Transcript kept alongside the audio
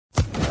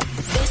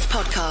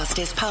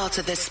podcast is part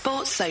of the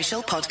Sports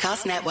Social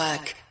Podcast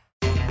Network.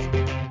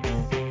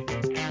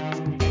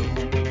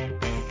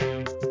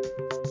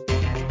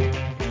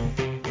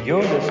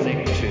 You're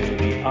listening to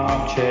the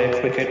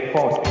Armchair Cricket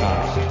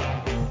Podcast.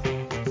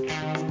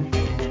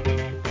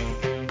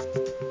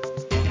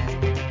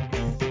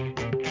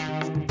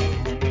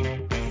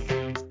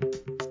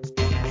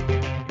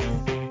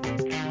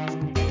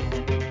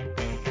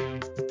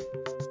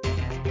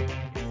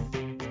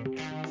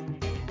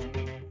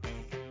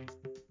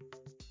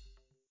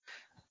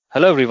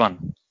 Hello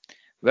everyone.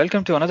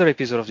 Welcome to another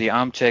episode of the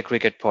Armchair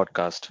Cricket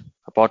Podcast,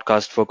 a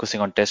podcast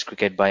focusing on Test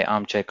cricket by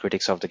armchair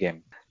critics of the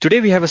game.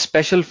 Today we have a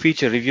special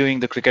feature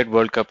reviewing the Cricket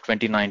World Cup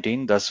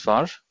 2019 thus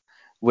far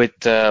with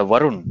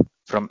Varun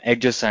from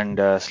Edges and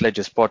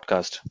Sledges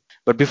podcast.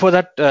 But before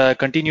that,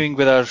 continuing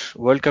with our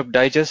World Cup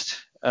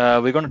digest,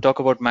 we're going to talk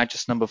about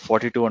matches number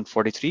 42 and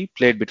 43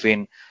 played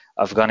between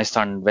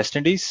Afghanistan and West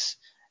Indies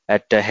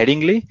at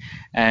Headingley,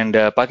 and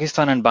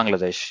Pakistan and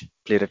Bangladesh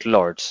played at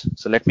Lords.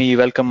 So let me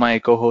welcome my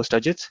co-host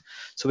Ajit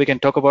so we can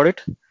talk about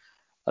it.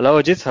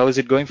 Hello Ajit, how is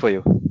it going for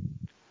you?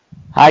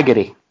 Hi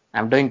Giri,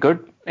 I'm doing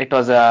good. It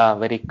was a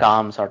very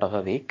calm sort of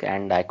a week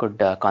and I could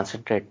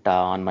concentrate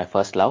on my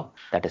first love,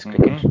 that is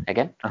cricket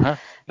again.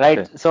 Right,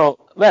 okay. So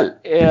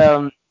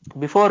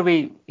before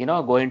we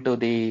go into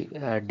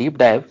the deep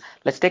dive,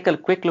 let's take a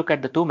quick look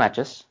at the two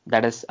matches,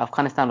 that is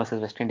Afghanistan versus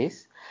West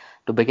Indies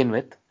to begin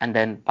with, and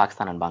then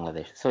Pakistan and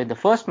Bangladesh. So in the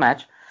first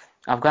match,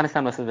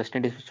 Afghanistan versus West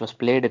Indies, which was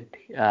played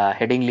at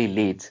Headingley,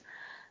 Leeds,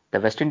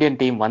 the West Indian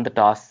team won the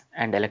toss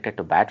and elected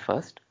to bat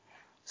first.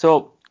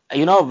 So,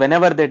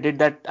 whenever they did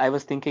that, I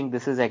was thinking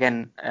this is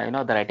again,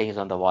 the writing is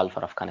on the wall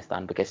for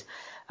Afghanistan, because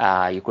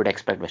you could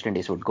expect West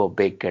Indies would go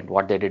big, and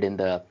what they did in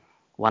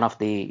one of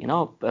the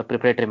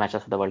preparatory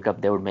matches for the World Cup,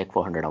 they would make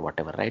 400 or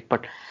whatever, right?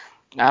 But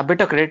a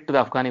bit of credit to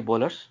the Afghani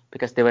bowlers,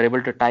 because they were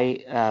able to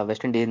tie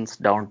West Indians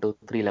down to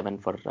 311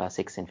 for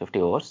 6 in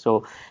 50 overs.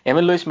 So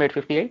Emil Lewis made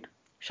 58,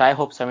 Shai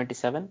Hope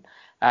 77,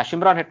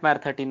 Shimron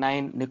Hetmyer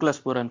 39, Nicholas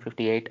Pooran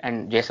 58,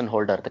 and Jason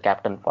Holder, the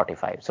captain,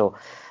 45. So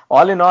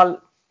all in all,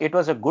 it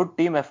was a good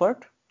team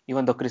effort,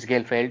 even though Chris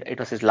Gayle failed. It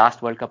was his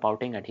last World Cup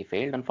outing and he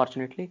failed,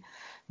 unfortunately.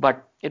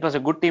 But it was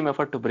a good team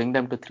effort to bring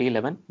them to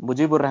 311.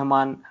 Mujibur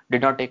Rahman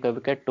did not take a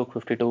wicket, took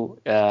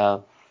 52,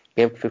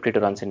 gave 52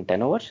 runs in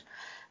 10 overs.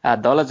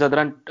 Daulat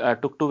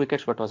Zadran took 2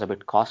 wickets but was a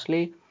bit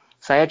costly.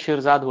 Syed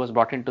Shirzad, who was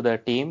brought into the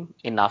team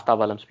in Aftab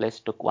Alam's place,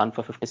 took 1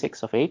 for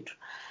 56 of 8.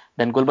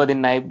 Then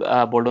Gulbuddin Naib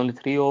bowled only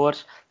 3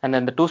 overs. And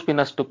then the two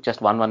spinners took just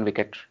 1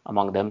 wicket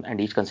among them,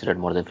 and each considered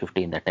more than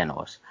 50 in their 10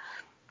 overs.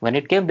 When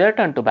it came their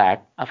turn to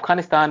bat,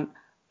 Afghanistan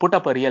put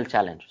up a real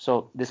challenge.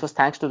 So this was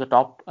thanks to the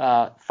top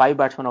 5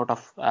 batsmen out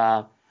of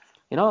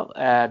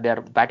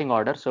their batting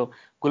order. So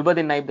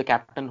Gulbuddin Naib, the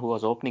captain who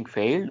was opening,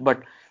 failed,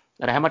 but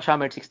Rahmat Shah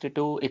made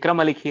 62. Ikram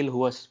Malik Hill, who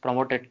was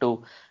promoted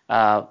to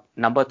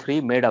number 3,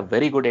 made a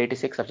very good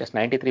 86 of just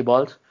 93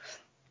 balls.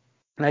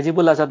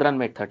 Najibullah Zadran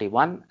made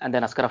 31, and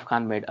then Askaraf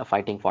Khan made a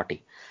fighting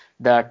 40.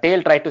 The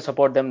tail tried to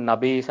support them,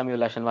 Nabi,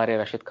 Samiullah Shanwari,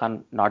 Rashid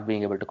Khan not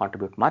being able to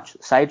contribute much.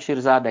 Syed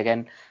Shirzad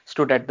again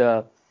stood at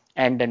the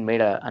end and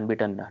made an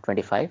unbeaten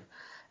 25.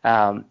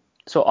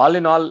 So all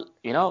in all,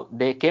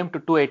 they came to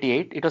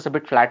 288. It was a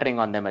bit flattering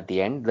on them at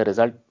the end. The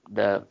result,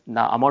 the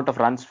amount of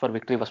runs for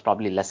victory was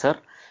probably lesser,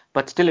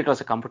 but still it was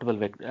a comfortable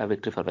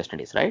victory for West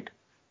Indies, right?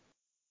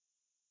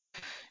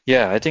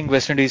 Yeah, I think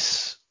West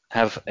Indies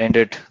have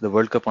ended the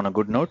World Cup on a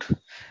good note.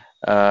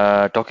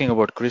 Talking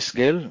about Chris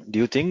Gayle, do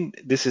you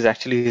think this is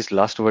actually his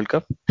last World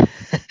Cup?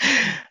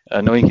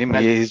 Knowing him,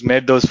 he's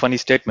made those funny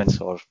statements,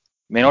 or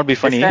may not be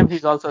funny. This time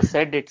he's also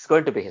said it's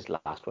going to be his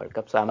last World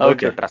Cup, so I'm going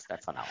to trust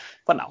that for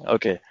now.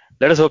 Okay,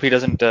 let us hope he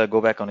doesn't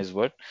go back on his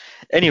word.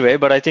 Anyway,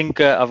 but I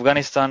think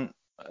Afghanistan,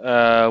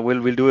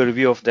 we'll do a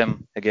review of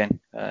them again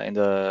in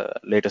the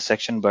later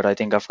section, but I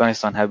think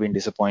Afghanistan have been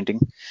disappointing.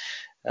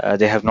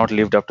 They have not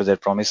lived up to their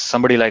promise.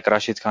 Somebody like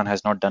Rashid Khan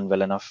has not done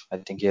well enough. I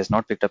think he has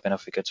not picked up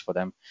enough wickets for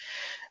them.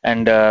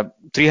 And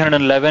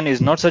 311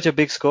 is not such a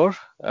big score,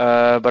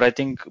 but I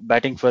think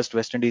batting first,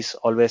 West Indies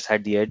always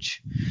had the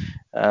edge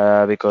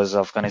because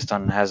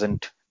Afghanistan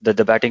hasn't.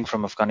 The batting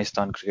from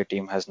Afghanistan cricket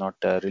team has not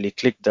really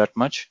clicked that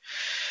much.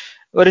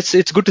 But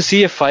it's good to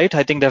see a fight.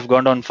 I think they've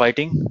gone on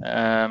fighting.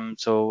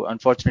 So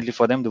unfortunately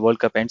for them, the World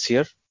Cup ends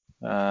here.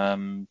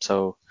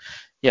 So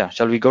yeah,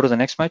 shall we go to the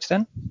next match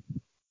then?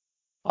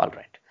 All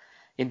right.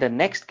 In the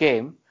next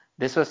game,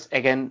 this was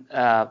again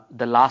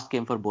the last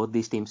game for both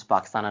these teams,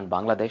 Pakistan and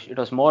Bangladesh. It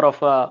was more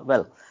of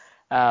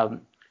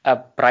a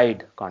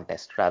pride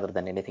contest rather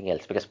than anything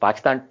else, because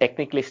Pakistan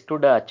technically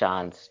stood a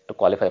chance to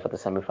qualify for the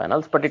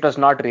semi-finals, but it was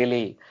not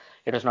really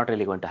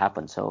going to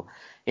happen. So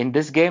in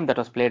this game that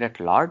was played at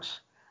Lords,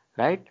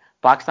 right,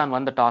 Pakistan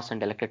won the toss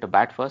and elected to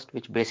bat first,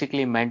 which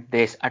basically meant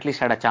they at least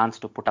had a chance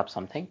to put up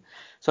something.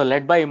 So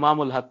led by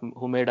Imamul Haq,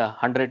 who made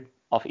 100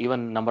 of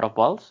even number of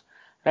balls,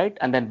 right?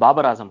 And then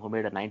Babar Azam, who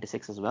made a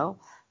 96 as well.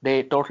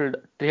 They totaled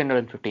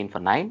 315 for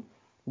 9.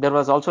 There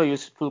was also a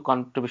useful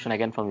contribution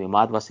again from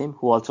Imad Wasim,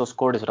 who also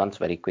scored his runs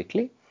very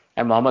quickly.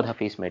 And Mohammad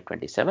Hafiz made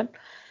 27.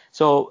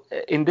 So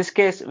in this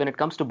case, when it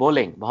comes to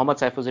bowling, Mohammad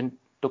Saifuddin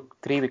took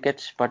 3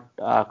 wickets but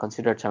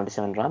considered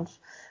 77 runs.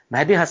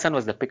 Mehdi Hassan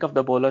was the pick of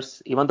the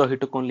bowlers. Even though he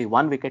took only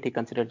 1 wicket, he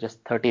considered just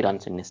 30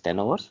 runs in his 10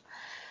 overs.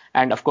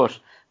 And of course,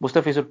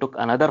 Mustafizur took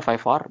another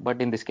 5 but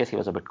in this case, he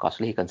was a bit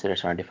costly. He considered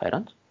 75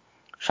 runs.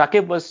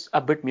 Shakib was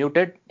a bit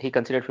muted. He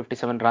considered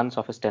 57 runs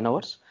of his 10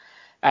 overs.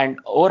 And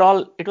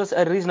overall, it was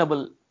a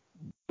reasonable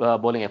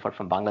bowling effort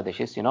from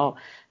Bangladeshis,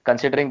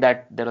 considering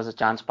that there was a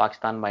chance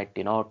Pakistan might,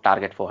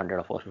 target 400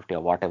 or 450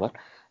 or whatever.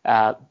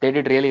 They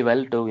did really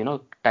well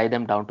to, tie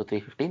them down to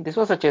 315. This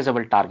was a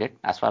chaseable target.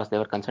 As far as they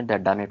were concerned, they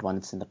had done it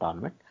once in the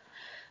tournament.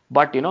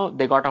 But,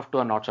 they got off to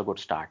a not so good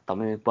start.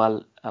 Tamim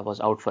Iqbal was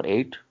out for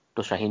 8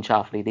 to Shaheen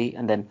Shah Afridi,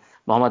 and then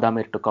Mohammad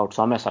Amir took out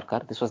Soumya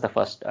Sarkar. This was the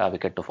first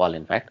wicket to fall,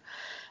 in fact.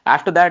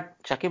 After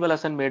that, Shakib Al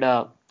Hasan made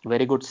a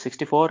very good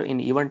 64 in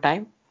even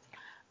time,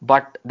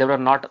 but there were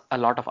not a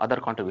lot of other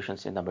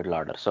contributions in the middle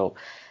order. So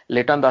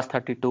Leighton Das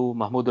 32,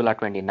 Mahmudullah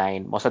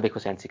 29, Mosaddeq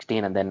Hussain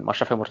 16, and then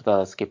Mashrafe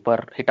Murtada,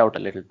 skipper, hit out a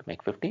little to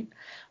make 15.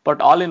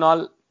 But all in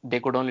all, they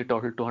could only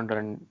total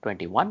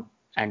 221,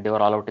 and they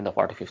were all out in the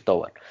 45th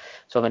over.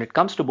 So when it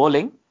comes to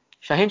bowling,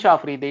 Shaheen Shah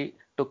Afridi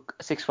took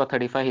 6 for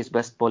 35, his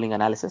best bowling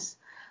analysis.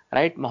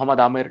 Right, Mohammad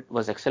Amir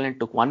was excellent,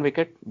 took 1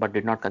 wicket, but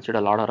did not consider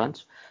a lot of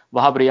runs.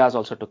 Wahab Riaz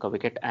also took a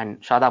wicket,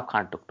 and Shadab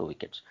Khan took 2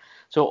 wickets.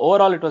 So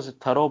overall, it was a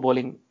thorough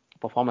bowling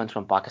performance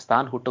from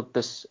Pakistan, who took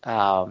this,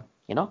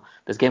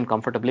 this game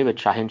comfortably, with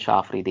Shaheen Shah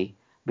Afridi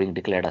being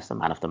declared as the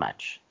man of the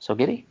match. So,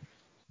 Giri?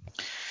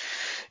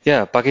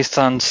 Yeah,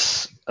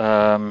 Pakistan's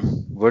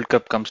World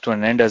Cup comes to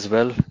an end as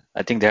well.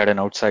 I think they had an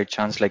outside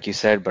chance, like you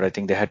said, but I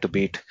think they had to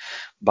beat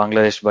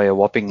Bangladesh by a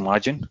whopping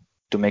margin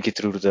to make it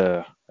through to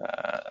the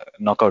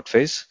knockout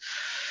phase.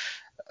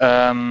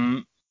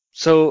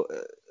 So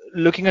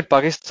looking at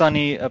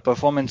Pakistani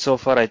performance so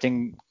far, I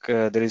think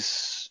there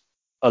is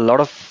a lot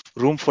of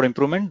room for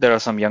improvement. There are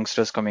some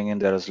youngsters coming in.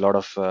 There is a lot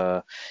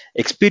of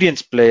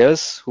experienced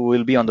players who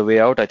will be on the way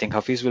out. I think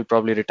Hafiz will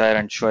probably retire,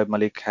 and Shoaib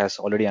Malik has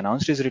already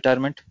announced his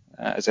retirement,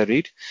 as I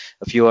read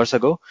a few hours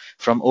ago,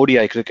 from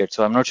ODI cricket.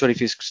 So I'm not sure if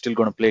he's still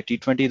going to play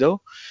T20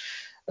 though.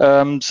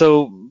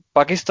 So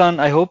Pakistan,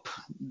 I hope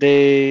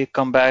they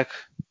come back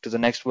to the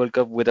next World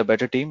Cup with a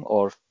better team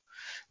or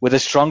with a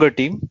stronger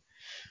team.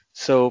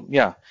 So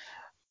yeah,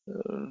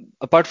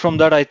 apart from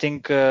that, I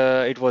think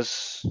it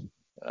was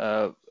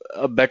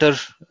a better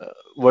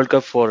World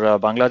Cup for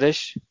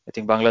Bangladesh. I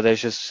think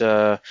Bangladesh's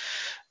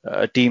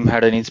team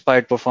had an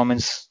inspired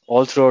performance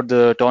all throughout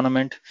the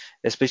tournament,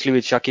 especially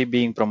with Shakib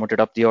being promoted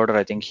up the order.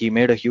 I think he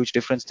made a huge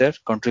difference there,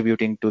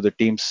 contributing to the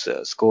team's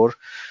score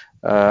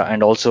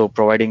and also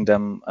providing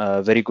them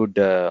very good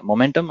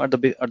momentum at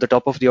the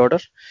top of the order.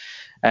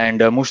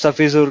 And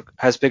Mustafizur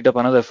has picked up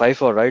another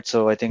 5 right?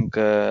 So I think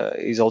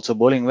he's also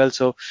bowling well.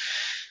 So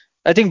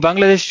I think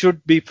Bangladesh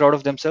should be proud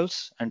of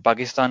themselves, and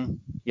Pakistan,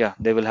 yeah,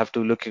 they will have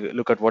to look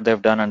at what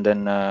they've done and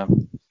then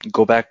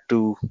go back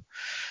to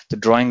the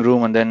drawing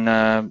room and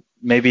then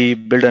maybe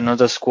build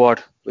another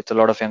squad with a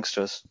lot of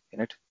youngsters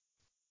in it.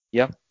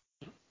 Yeah.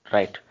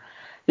 Right.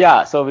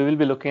 Yeah, so we will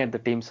be looking at the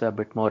teams a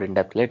bit more in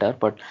depth later,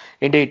 but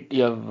indeed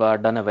you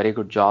have done a very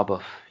good job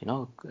of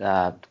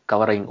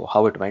covering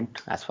how it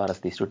went as far as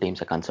these two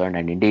teams are concerned,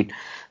 and indeed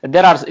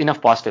there are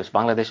enough positives.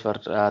 Bangladesh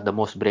were the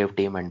most brave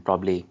team, and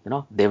probably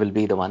they will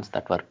be the ones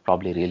that were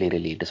probably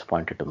really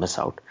disappointed to miss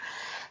out.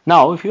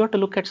 Now, if you were to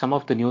look at some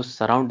of the news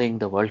surrounding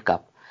the World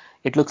Cup,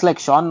 it looks like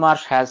Sean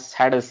Marsh has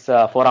had his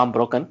forearm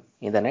broken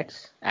in the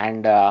nets,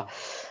 and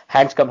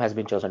Hanscom has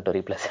been chosen to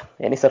replace him.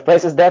 Any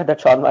surprises there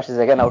that Sean Marsh is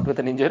again out with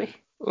an injury?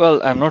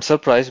 Well, I'm not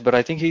surprised, but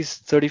I think he's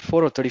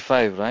 34 or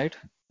 35, right?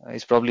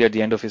 He's probably at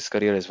the end of his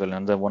career as well,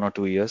 another 1 or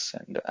 2 years.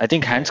 And I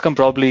think Hanscom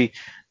probably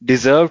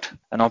deserved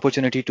an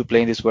opportunity to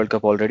play in this World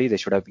Cup already.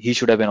 He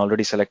should have been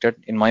already selected,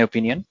 in my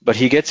opinion. But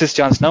he gets his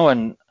chance now,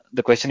 and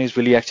the question is,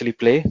 will he actually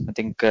play? I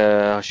think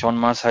Sean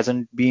Marsh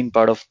hasn't been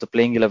part of the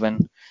playing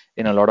 11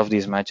 in a lot of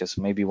these matches,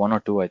 maybe 1 or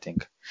 2, I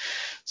think.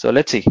 So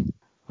let's see.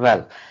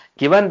 Well,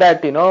 given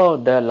that,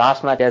 the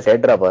last match has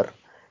head rubber,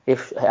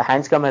 if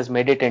Hanscom has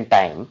made it in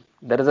time,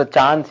 there is a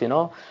chance,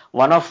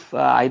 one of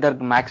either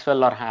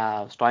Maxwell or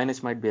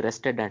Stoinis might be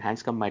rested and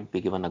Hanscom might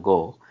be given a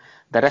go.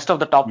 The rest of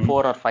the top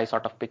 4 or 5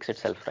 sort of picks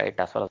itself, right,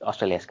 as far as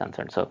Australia is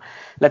concerned. So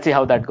let's see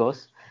how that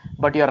goes.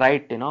 But you're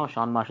right,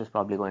 Sean Marsh is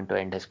probably going to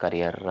end his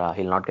career.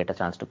 He'll not get a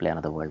chance to play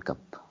another World Cup.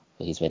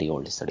 He's very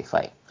old, he's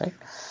 35, right?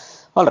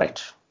 All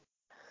right.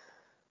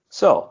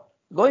 So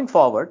going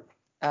forward,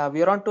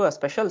 we are on to a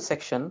special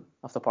section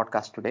of the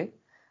podcast today,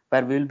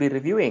 where we will be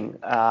reviewing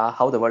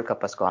how the World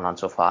Cup has gone on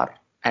so far.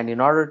 And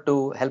in order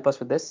to help us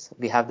with this,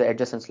 we have the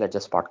Edges and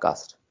Sledges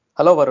podcast.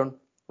 Hello, Varun.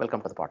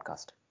 Welcome to the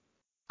podcast.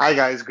 Hi,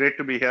 guys. Great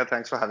to be here.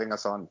 Thanks for having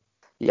us on.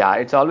 Yeah,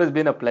 it's always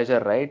been a pleasure,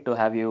 right, to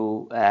have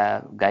you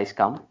guys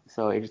come.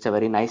 So it's a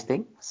very nice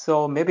thing.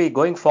 So maybe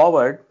going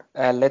forward,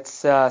 let's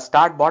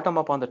start bottom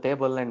up on the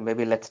table, and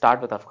maybe let's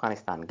start with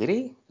Afghanistan.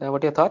 Giri,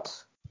 what are your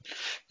thoughts?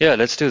 Yeah,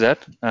 let's do that.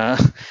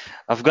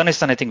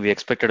 Afghanistan, I think we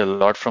expected a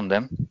lot from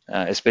them,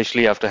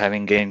 especially after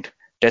having gained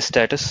test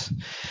status.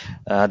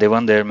 They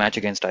won their match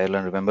against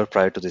Ireland, remember,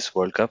 prior to this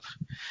World Cup.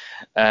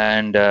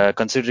 And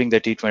considering their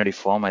T20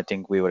 form, I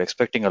think we were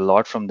expecting a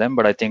lot from them,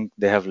 but I think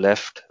they have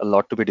left a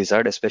lot to be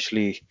desired,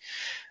 especially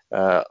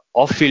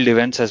off-field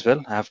events as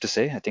well, I have to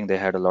say. I think they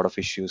had a lot of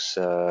issues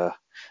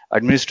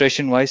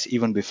administration-wise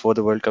even before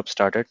the World Cup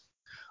started,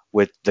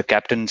 with the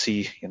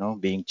captaincy,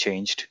 being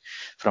changed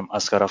from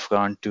Asghar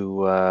Afghan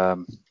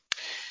to,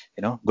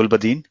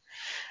 Gulbadin.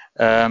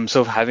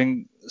 So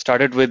having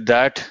started with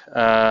that,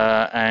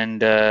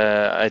 and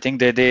I think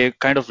they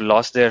kind of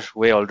lost their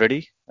way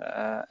already.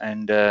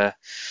 And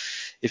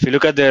if you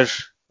look at their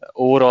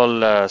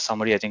overall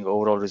summary, I think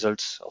overall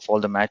results of all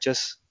the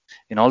matches,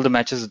 in all the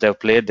matches they've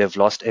played, they've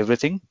lost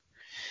everything.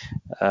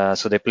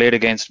 So they played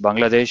against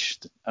Bangladesh.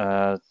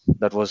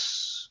 That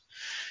was,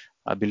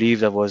 I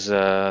believe, that was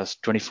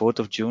 24th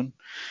of June.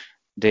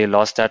 They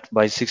lost that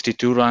by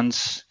 62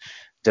 runs.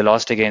 They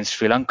lost against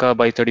Sri Lanka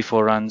by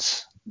 34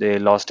 runs. They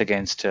lost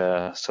against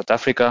South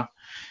Africa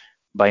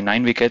by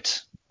 9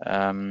 wickets.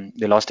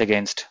 They lost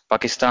against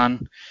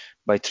Pakistan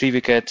by 3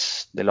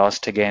 wickets. They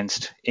lost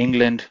against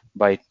England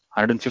by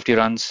 150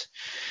 runs.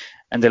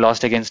 And they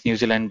lost against New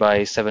Zealand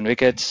by 7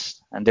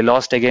 wickets. And they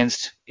lost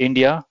against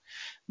India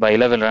by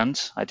 11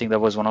 runs. I think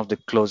that was one of the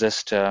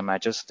closest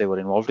matches they were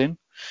involved in.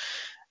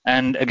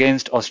 And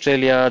against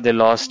Australia, they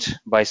lost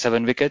by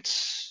 7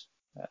 wickets.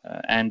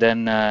 And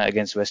then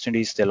against West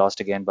Indies, they lost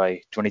again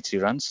by 23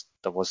 runs.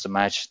 That was the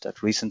match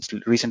that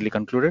recently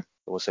concluded.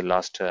 It was the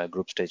last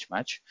group stage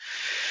match.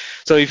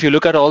 So if you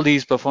look at all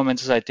these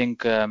performances, I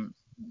think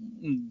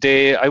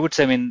they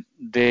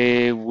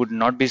would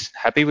not be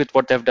happy with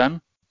what they've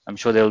done. I'm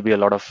sure there will be a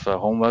lot of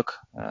homework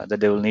that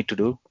they will need to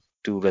do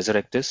to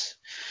resurrect this.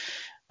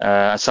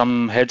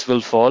 Some heads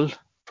will fall,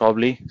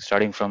 probably,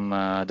 starting from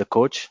the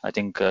coach. I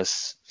think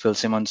Phil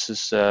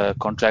Simmons'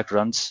 contract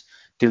runs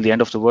till the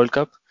end of the World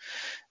Cup.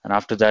 And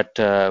after that,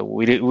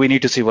 we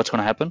need to see what's going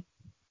to happen.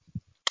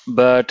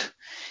 But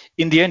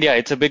in the end, yeah,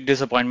 it's a big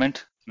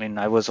disappointment. I mean,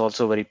 I was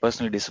also very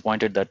personally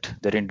disappointed that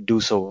they didn't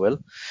do so well.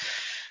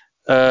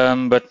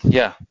 But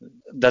yeah,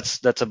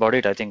 that's about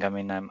it. I think. I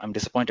mean, I'm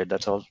disappointed.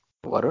 That's all.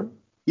 Varun?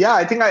 Yeah,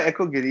 I think I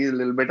echo Giri a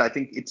little bit. I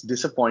think it's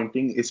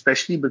disappointing,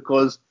 especially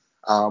because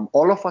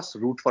all of us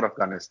root for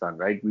Afghanistan,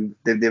 right?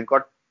 They've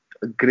got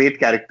a great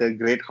character,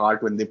 great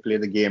heart when they play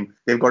the game.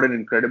 They've got an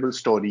incredible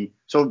story.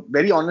 So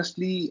very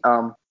honestly,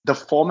 the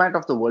format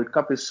of the World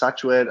Cup is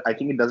such where I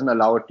think it doesn't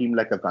allow a team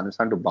like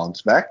Afghanistan to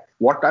bounce back.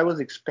 What I was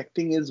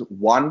expecting is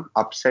one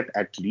upset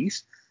at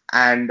least.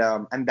 And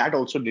that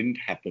also didn't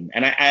happen.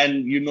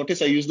 And you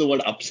notice I use the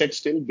word upset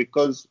still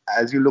because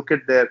as you look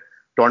at their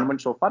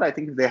tournament so far, I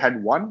think if they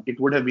had won, it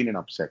would have been an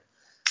upset.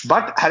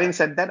 But having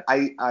said that,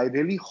 I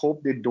really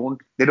hope they don't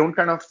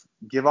kind of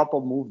give up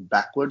or move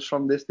backwards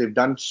from this. They've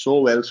done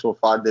so well so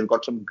far. They've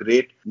got some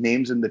great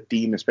names in the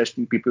team,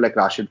 especially people like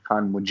Rashid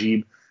Khan,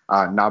 Mujib,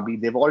 Nabi.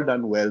 They've all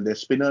done well. Their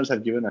spinners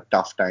have given a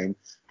tough time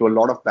to a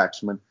lot of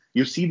batsmen.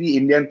 You see the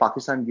India and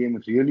Pakistan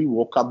game really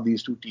woke up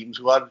these two teams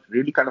who are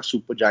really kind of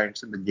super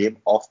giants in the game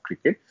of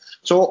cricket.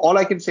 So all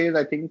I can say is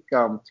I think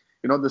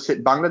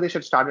Bangladesh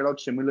had started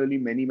out similarly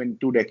many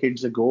 2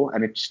 decades ago,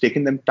 and it's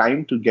taken them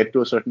time to get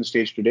to a certain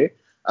stage today.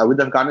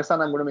 With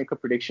Afghanistan, I'm going to make a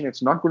prediction.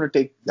 It's not going to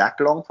take that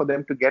long for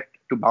them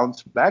to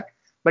bounce back.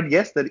 But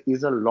yes, there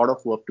is a lot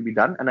of work to be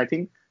done. And I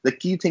think the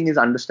key thing is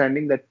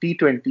understanding that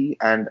T20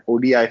 and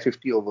ODI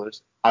 50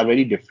 overs are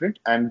very different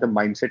and the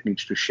mindset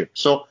needs to shift.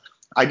 So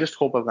I just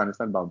hope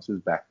Afghanistan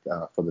bounces back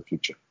for the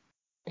future.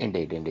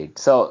 Indeed.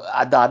 So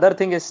the other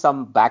thing is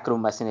some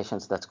backroom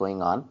machinations that's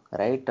going on,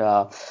 right?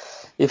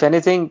 If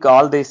anything,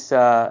 all this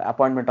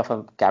appointment of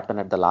a captain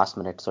at the last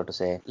minute, so to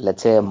say,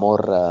 let's say a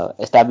more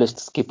established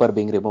skipper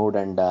being removed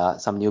and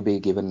some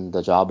newbie given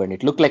the job, and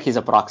it looked like he's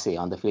a proxy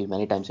on the field.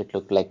 Many times it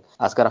looked like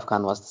Asghar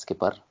Afghan was the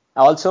skipper.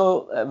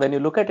 Also, when you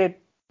look at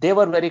it, they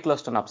were very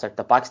close to an upset.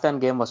 The Pakistan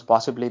game was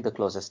possibly the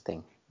closest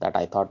thing that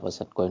I thought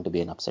was going to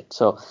be an upset.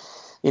 So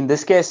in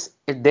this case,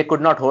 they could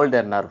not hold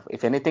their nerve.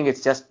 If anything,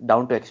 it's just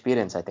down to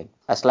experience, I think.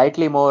 A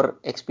slightly more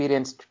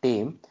experienced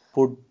team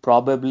would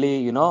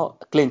probably,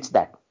 clinch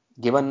that.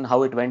 Given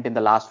how it went in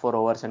the last 4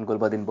 overs and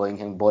Gulbadin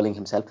bowling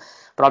himself,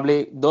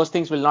 probably those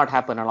things will not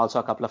happen. And also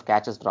a couple of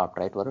catches dropped,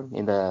 right, Varun,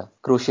 in the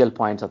crucial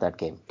points of that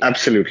game.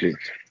 Absolutely.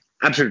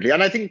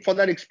 And I think for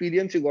that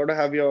experience, you got to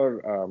have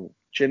your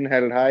chin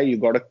held high. You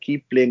got to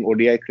keep playing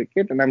ODI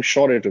cricket, and I'm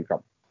sure it will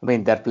come. I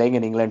mean, they're playing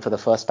in England for the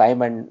first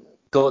time, and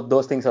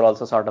those things are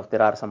also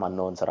there are some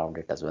unknowns around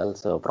it as well.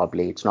 So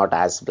probably it's not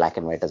as black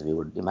and white as we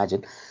would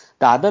imagine.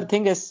 The other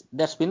thing is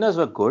their spinners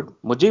were good.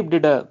 Mujib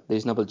did a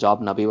reasonable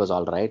job. Nabi was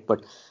all right.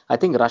 But I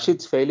think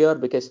Rashid's failure,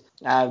 because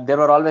there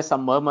were always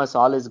some murmurs,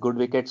 all his good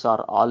wickets or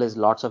all his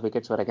lots of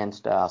wickets were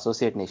against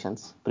associate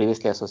nations,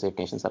 previously associate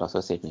nations or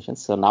associate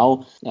nations. So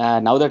now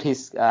that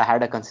he's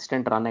had a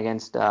consistent run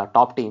against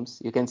top teams,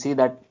 you can see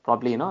that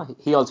probably,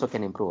 he also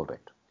can improve a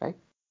bit, right?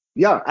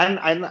 Yeah,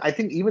 and I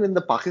think even in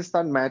the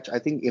Pakistan match, I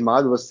think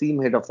Imad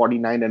Wasim hit a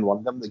 49 and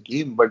won them the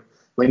game. But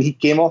when he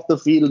came off the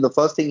field, the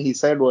first thing he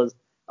said was,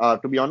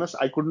 to be honest,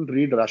 I couldn't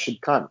read Rashid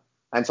Khan.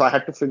 And so I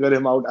had to figure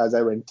him out as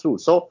I went through.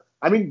 So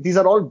I mean, these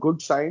are all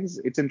good signs.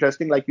 It's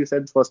interesting, like you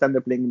said, first time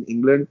they're playing in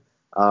England.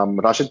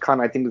 Rashid Khan,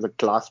 I think, is a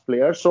class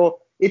player. So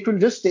it will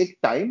just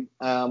take time.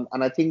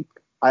 And I think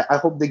I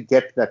hope they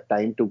get that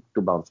time to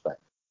bounce back.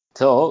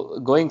 So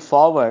going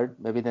forward,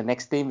 maybe the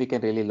next team we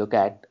can really look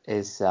at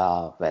is,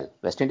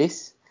 West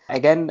Indies.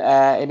 Again,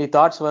 any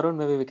thoughts, Varun?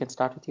 Maybe we can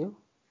start with you.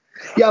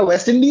 Yeah,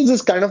 West Indies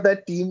is kind of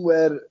that team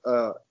where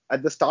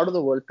at the start of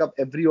the World Cup,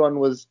 everyone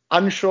was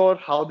unsure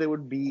how they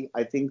would be.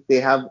 I think they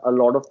have a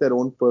lot of their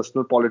own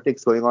personal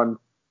politics going on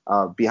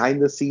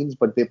behind the scenes,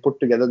 but they put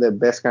together their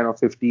best kind of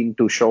 15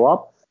 to show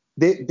up.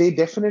 They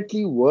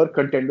definitely were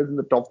contenders in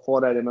the top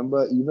four. I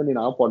remember even in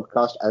our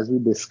podcast, as we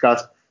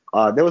discussed,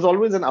 there was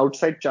always an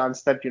outside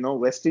chance that,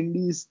 West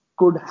Indies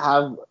could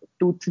have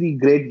 2-3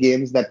 great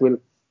games that will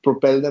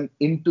propel them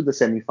into the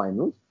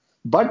semi-finals.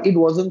 But it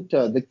wasn't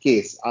the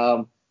case.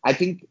 I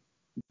think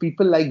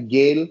people like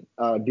Gale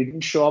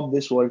didn't show up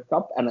this World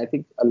Cup, and I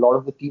think a lot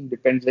of the team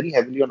depends very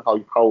heavily on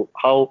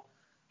how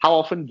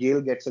often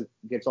Gale gets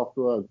off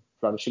to a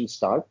flourishing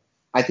start.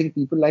 I think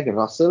people like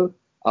Russell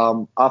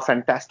are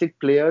fantastic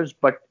players,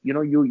 but you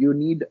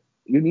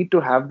need to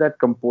have that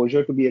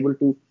composure to be able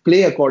to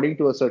play according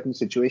to a certain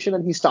situation.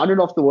 And he started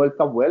off the World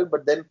Cup well,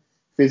 but then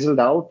fizzled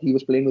out. He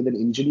was playing with an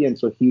injury, and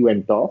so he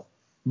went off.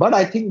 But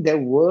I think there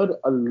were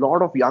a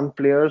lot of young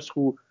players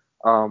who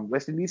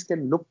West Indies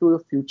can look to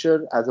the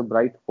future as a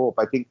bright hope.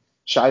 I think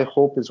Shai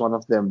Hope is one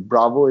of them.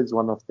 Bravo is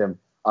one of them.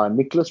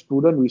 Nicholas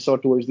Puran, we saw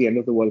towards the end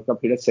of the World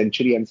Cup, hit a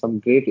century and some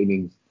great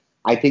innings.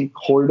 I think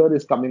Holder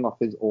is coming off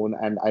his own,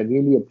 and I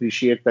really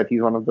appreciate that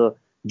he's one of the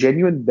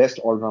genuine best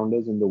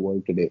all-rounders in the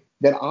world today.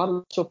 There are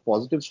lots of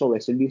positives for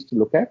West Indies to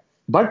look at,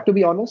 but to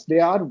be honest, they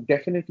are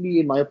definitely,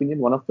 in my opinion,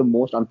 one of the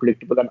most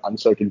unpredictable and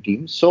uncertain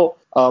teams. So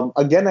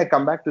again, I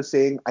come back to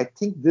saying I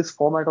think this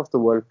format of the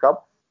World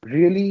Cup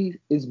really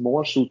is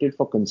more suited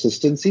for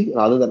consistency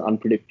rather than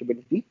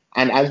unpredictability.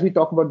 And as we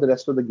talk about the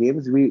rest of the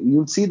games,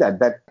 you'll see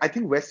that I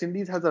think West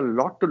Indies has a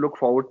lot to look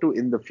forward to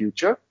in the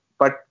future.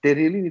 But they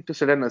really need to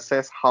sit and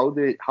assess how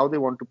they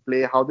want to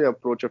play, how they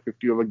approach a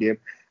 50-over game.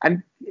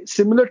 And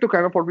similar to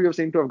kind of what we were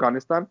saying to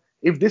Afghanistan,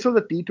 if this was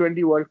a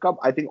T20 World Cup,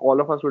 I think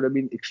all of us would have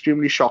been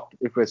extremely shocked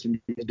if West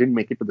Indies didn't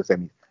make it to the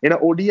semis. In an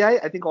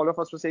ODI, I think all of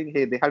us were saying,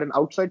 hey, they had an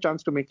outside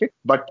chance to make it,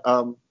 but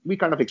we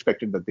kind of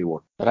expected that they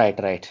won't.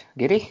 Right.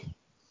 Giri?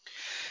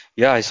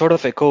 Yeah, I sort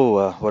of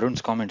echo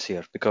Varun's comments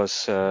here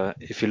because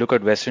if you look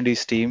at West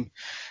Indies team,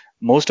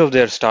 most of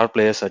their star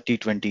players are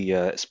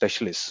T20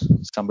 specialists.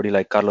 Somebody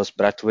like Carlos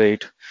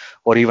Brathwaite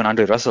or even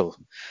Andre Russell,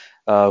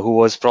 who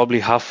was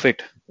probably half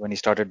fit when he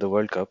started the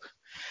World Cup,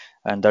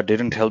 and that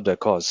didn't help their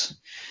cause.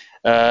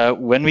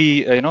 When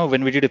we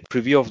did a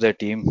preview of their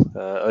team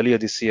earlier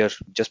this year,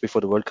 just before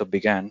the World Cup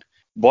began,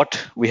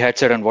 what we had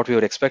said and what we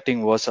were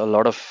expecting was a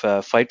lot of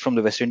fight from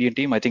the West Indian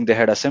team. I think they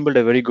had assembled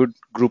a very good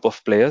group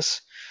of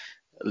players,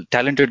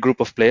 talented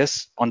group of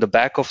players on the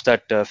back of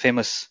that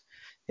famous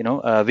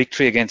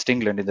victory against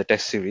England in the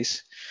Test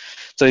series.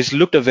 So it's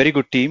looked a very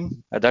good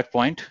team at that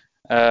point,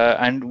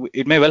 and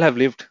it may well have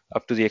lived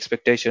up to the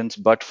expectations,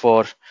 but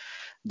for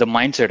the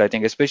mindset, I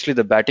think, especially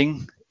the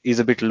batting is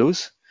a bit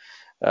loose.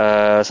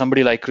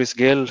 Somebody like Chris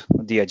Gale,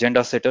 the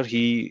agenda setter,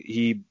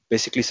 he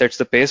basically sets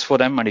the pace for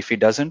them, and if he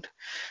doesn't,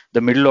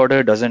 the middle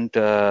order doesn't,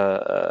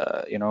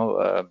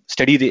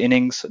 steady the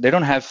innings. They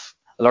don't have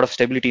a lot of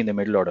stability in the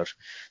middle order.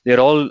 They're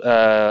all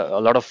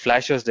a lot of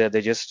flashes there. They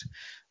just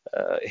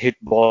hit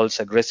balls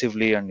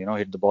aggressively and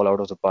hit the ball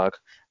out of the park.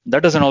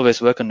 That doesn't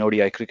always work in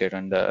ODI cricket,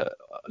 and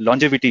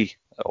longevity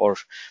or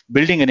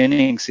building an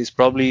innings is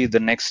probably the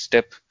next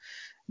step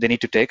they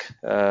need to take.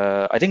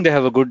 I think they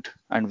have a good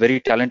and very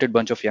talented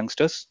bunch of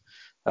youngsters,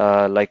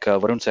 like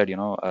Varun said,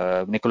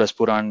 Nicholas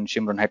Puran,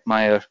 Shimron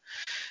Hetmeyer,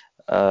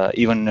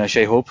 even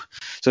Shai Hope.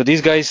 So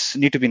these guys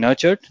need to be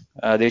nurtured.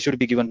 They should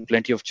be given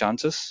plenty of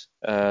chances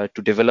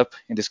to develop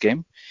in this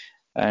game.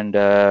 And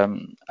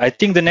I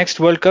think the next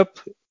World Cup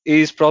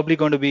is probably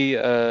going to be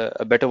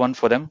a better one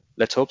for them.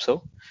 Let's hope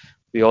so.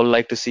 We all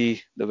like to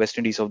see the West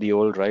Indies of the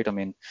old, right? I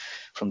mean,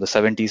 from the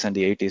 70s and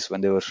the 80s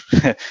when they were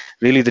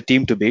really the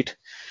team to beat.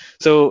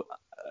 So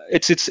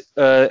it's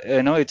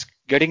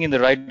getting in the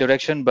right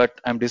direction, but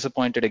I'm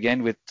disappointed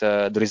again with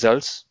the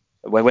results.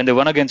 When they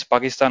won against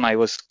Pakistan, I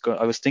was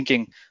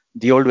thinking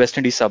the old West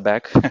Indies are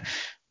back,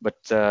 but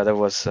that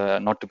was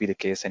not to be the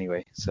case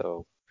anyway.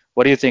 So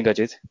what do you think,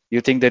 Ajit?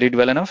 You think they did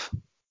well enough?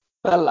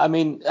 Well, I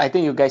mean, I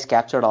think you guys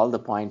captured all the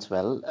points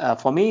well.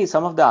 For me,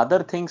 some of the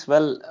other things,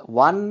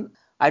 one,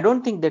 I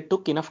don't think they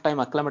took enough time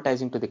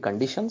acclimatizing to the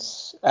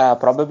conditions.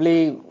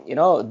 Probably,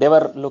 they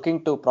were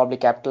looking to probably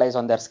capitalize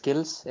on their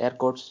skills, air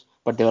quotes,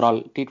 but they were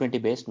all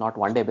T20 based, not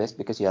one day based,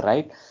 because you're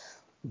right.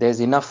 There's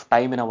enough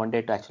time in a one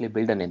day to actually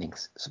build an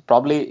innings. So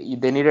probably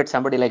they needed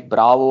somebody like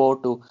Bravo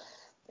to,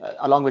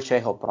 along with Shai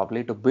Hope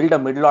probably, to build a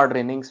middle order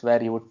innings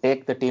where you would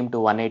take the team to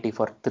 180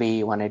 for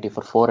 3, 180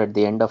 for 4 at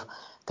the end of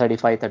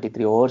 35,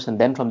 33 overs. And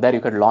then from there, you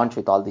could launch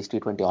with all these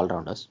T20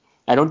 all-rounders.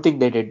 I don't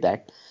think they did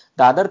that.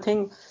 The other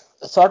thing,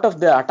 sort of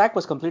the attack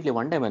was completely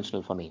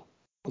one-dimensional for me.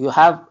 You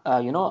have,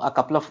 a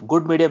couple of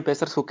good medium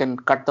pacers who can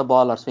cut the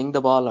ball or swing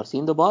the ball or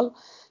seam the ball.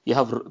 you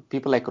have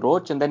people like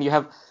Roach, and then you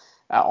have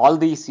all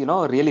these,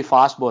 really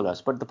fast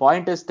bowlers. But the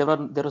point is, there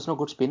was no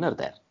good spinner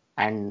there.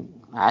 And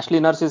Ashley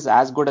Nurse is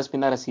as good a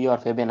spinner as he or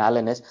Fabian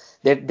Allen is.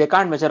 They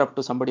can't measure up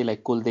to somebody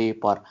like Kuldeep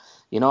or,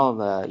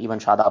 even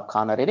Shadab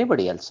Khan or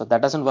anybody else. So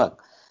that doesn't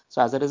work.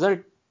 So as a result,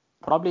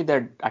 probably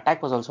their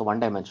attack was also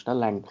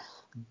one-dimensional, and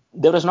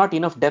there was not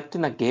enough depth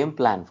in a game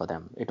plan for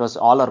them. It was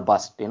all or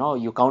bust.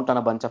 You count on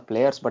a bunch of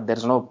players, but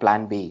there's no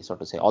plan B, so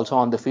to say. Also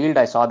on the field,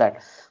 I saw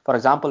that, for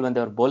example, when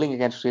they were bowling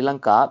against Sri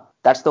Lanka,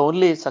 that's the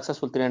only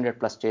successful 300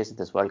 plus chase in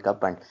this World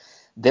Cup, and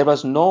there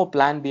was no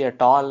plan B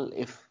at all.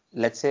 If,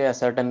 let's say, a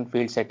certain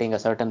field setting, a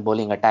certain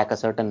bowling attack, a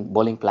certain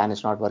bowling plan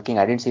is not working,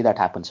 I didn't see that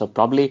happen. So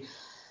probably,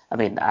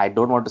 I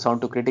don't want to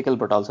sound too critical,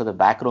 but also the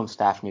backroom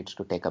staff needs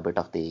to take a bit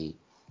of the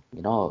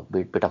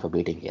bit of a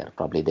beating here.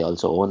 Probably they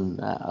also own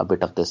a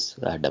bit of this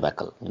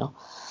debacle.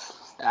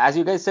 As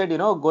you guys said,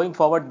 going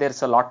forward,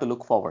 there's a lot to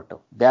look forward to.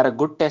 They are a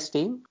good test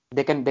team.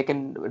 They can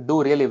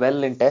do really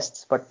well in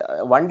tests, but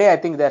one day I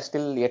think they're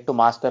still yet to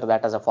master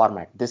that as a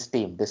format.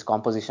 This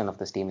composition of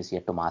this team is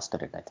yet to master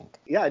it, I think.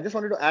 Yeah, I just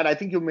wanted to add, I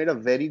think you made a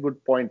very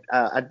good point.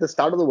 At the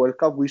start of the World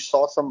Cup, we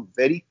saw some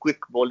very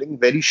quick bowling,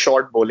 very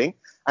short bowling,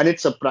 and it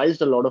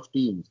surprised a lot of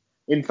teams.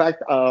 In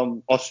fact,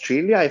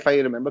 Australia, if I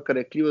remember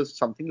correctly, was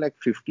something like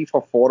 50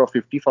 for 4 or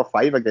 50 for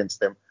 5 against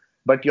them.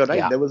 But you're right,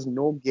 yeah. There was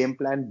no game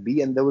plan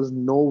B and there was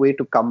no way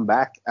to come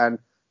back. And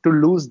to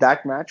lose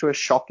that match was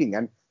shocking.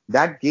 And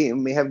that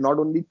game may have not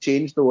only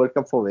changed the World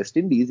Cup for West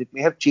Indies, it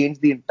may have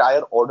changed the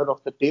entire order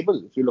of the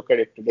table if you look at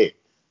it today.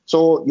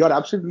 So you're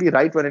absolutely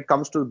right when it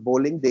comes to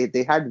bowling.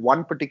 They had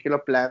one particular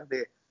plan.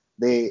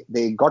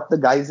 They got the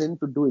guys in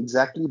to do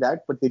exactly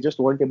that, but they just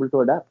weren't able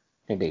to adapt.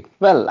 Indeed.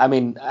 Well,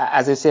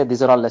 as I said,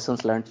 these are all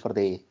lessons learned for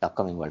the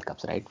upcoming World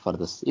Cups, right? For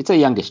this, it's a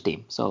youngish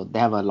team, so they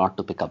have a lot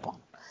to pick up on,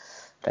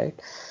 right?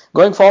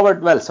 Going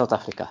forward, well, South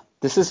Africa.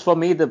 This is for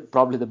me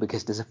probably the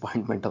biggest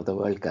disappointment of the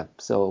World Cup.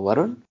 So,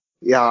 Varun?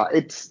 Yeah,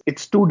 it's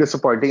too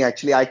disappointing.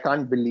 Actually, I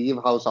can't believe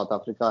how South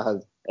Africa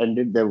has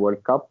ended their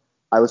World Cup.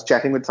 I was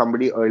chatting with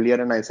somebody earlier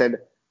and I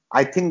said,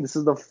 I think this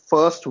is the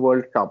first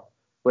World Cup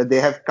where they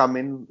have come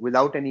in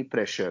without any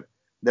pressure.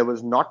 There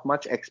was not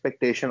much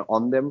expectation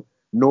on them.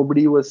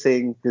 Nobody was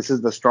saying this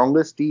is the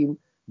strongest team.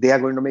 They are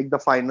going to make the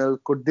final.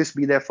 Could this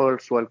be their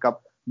first World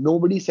Cup?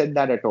 Nobody said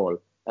that at all.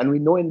 And we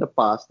know in the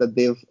past that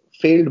they've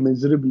failed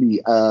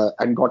miserably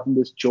and gotten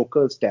this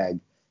joker's tag,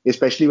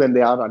 especially when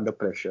they are under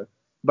pressure.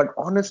 But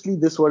honestly,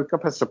 this World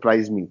Cup has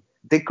surprised me.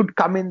 They could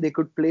come in, they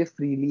could play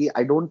freely.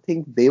 I don't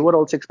think they were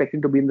also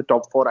expecting to be in the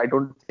top 4. I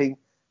don't think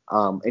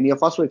any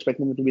of us were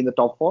expecting them to be in the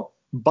top 4.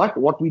 But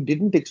what we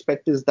didn't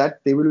expect is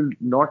that they will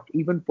not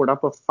even put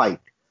up a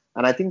fight.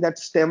 And I think that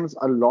stems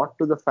a lot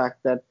to the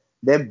fact that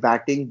their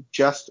batting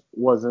just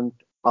wasn't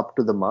up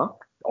to the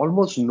mark.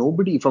 Almost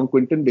nobody from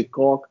Quinton de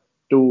Kock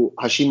to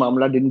Hashim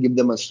Amla didn't give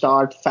them a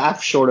start.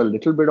 Faf showed a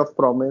little bit of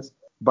promise,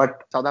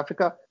 but South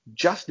Africa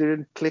just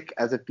didn't click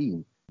as a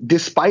team.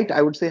 Despite,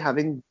 I would say,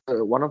 having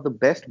one of the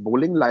best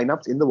bowling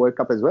lineups in the World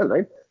Cup as well,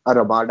 right? A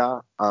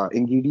Rabada,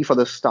 Ngidi for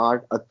the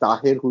start, a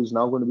Tahir who's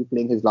now going to be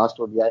playing his last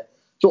ODI.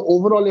 So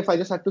overall, if I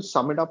just had to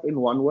sum it up in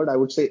one word, I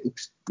would say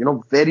it's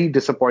very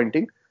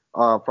disappointing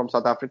from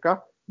South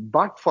Africa.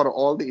 But for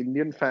all the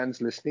Indian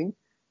fans listening,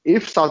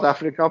 if South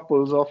Africa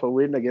pulls off a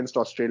win against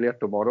Australia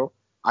tomorrow,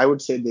 I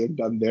would say they've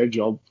done their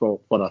job for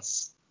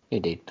us.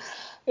 Indeed.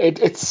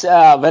 It's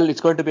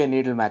going to be a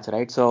needle match,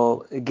 right?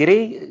 So,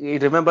 Giri, you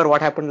remember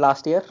what happened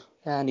last year,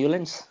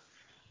 Newlands?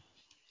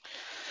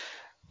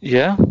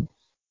 Yeah.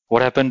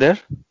 What happened there?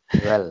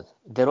 Well,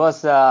 there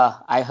was,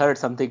 I heard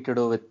something to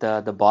do with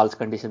the ball's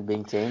condition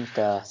being changed,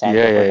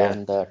 sandpaper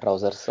down the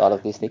trousers, all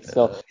of these things.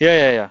 So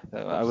Yeah.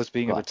 I was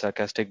being a bit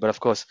sarcastic, but of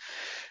course,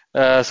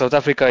 South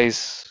Africa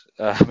is,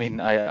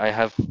 I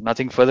have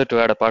nothing further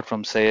to add apart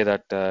from say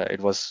that it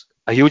was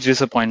a huge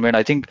disappointment.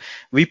 I think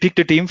we picked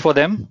a team for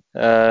them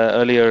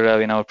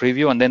earlier in our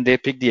preview, and then they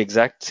picked the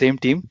exact same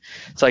team.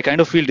 So I kind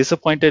of feel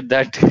disappointed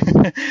that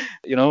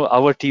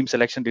our team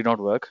selection did not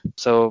work.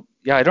 So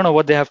yeah, I don't know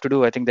what they have to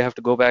do. I think they have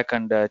to go back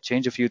and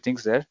change a few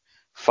things there.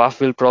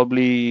 Faf will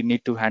probably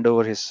need to hand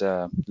over his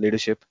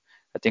leadership.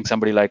 I think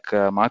somebody like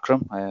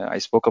Markram, I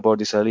spoke about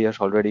this earlier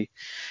already.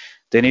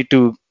 They need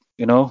to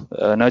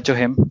nurture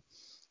him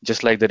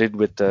just like they did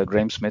with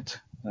Graeme Smith.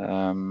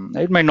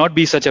 It might not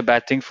be such a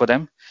bad thing for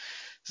them.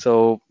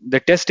 So the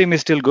test team is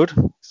still good.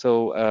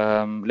 So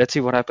let's see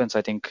what happens.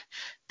 I think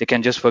they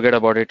can just forget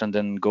about it and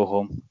then go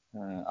home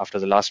after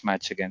the last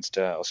match against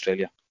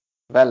Australia.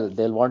 Well,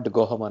 they'll want to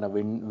go home on a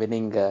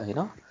winning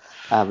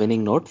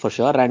note for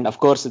sure. And of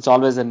course, it's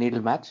always a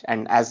needle match.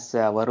 And as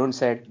Varun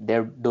said,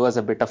 they do us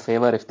a bit of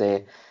favor if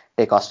they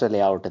take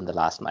Australia out in the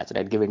last match,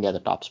 right? Give India the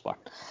top spot.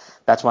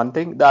 That's one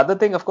thing. The other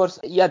thing, of course,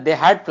 they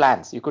had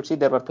plans. You could see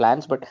there were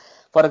plans. But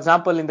for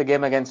example, in the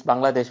game against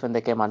Bangladesh, when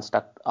they came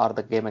unstuck, or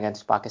the game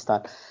against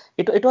Pakistan,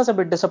 it was a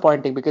bit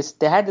disappointing because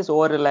they had this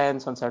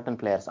over-reliance on certain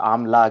players.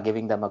 Amla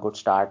giving them a good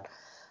start.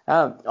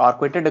 Or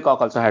Quinton de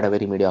Kock also had a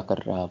very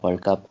mediocre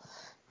World Cup.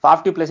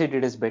 Faf du Plessis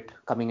did his bit.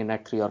 Coming in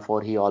at 3 or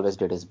 4, he always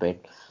did his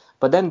bit.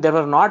 But then there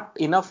were not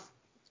enough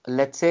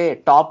let's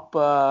say, top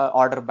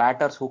order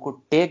batters who could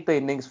take the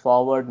innings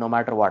forward no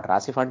matter what.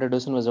 Rasif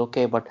Hunter-Dawson was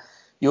okay, but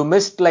you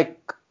missed,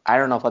 like, I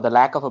don't know, for the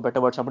lack of a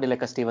better word, somebody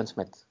like a Steven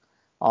Smith,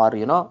 or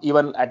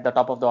even at the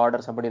top of the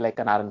order, somebody like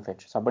an Aaron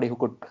Finch, somebody who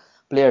could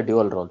play a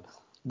dual role.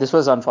 This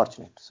was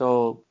unfortunate.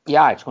 So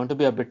yeah, it's going to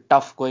be a bit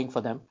tough going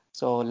for them.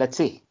 So let's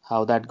see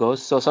how that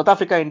goes. So South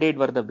Africa indeed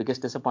were the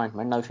biggest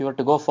disappointment. Now, if you were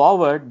to go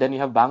forward, then you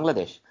have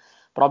Bangladesh,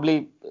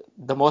 probably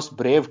the most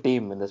brave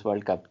team in this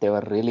World Cup. They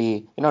were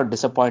really,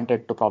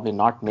 disappointed to probably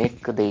not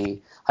make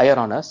the higher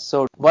honors.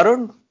 So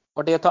Varun,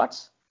 what are your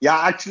thoughts? Yeah,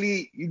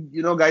 actually,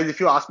 guys, if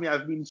you ask me,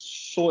 I've been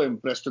so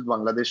impressed with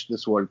Bangladesh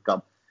this World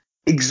Cup.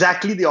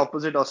 Exactly the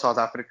opposite of South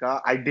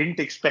Africa. I didn't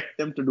expect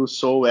them to do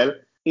so well.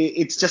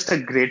 It's just a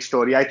great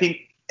story. I think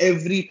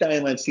every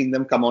time I've seen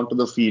them come onto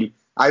the field,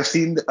 I've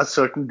seen a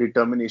certain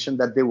determination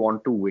that they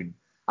want to win.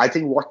 I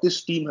think what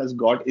this team has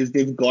got is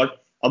they've got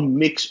a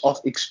mix of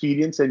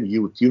experience and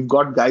youth. You've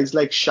got guys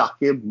like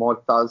Shakib,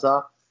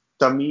 Mortaza,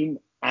 Tamim,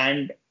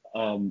 and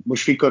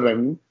Mushfiqur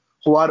Rahim,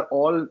 who are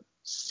all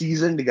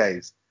seasoned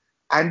guys.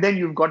 And then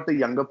you've got the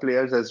younger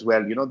players as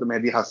well, the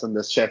Mehdi Hassan, the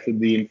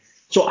Shaifuddin.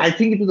 So I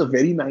think it was a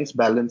very nice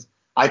balance.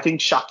 I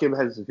think Shakib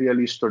has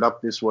really stood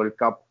up this World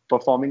Cup,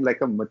 performing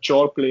like a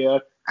mature player,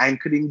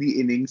 anchoring the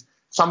innings,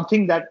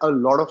 something that a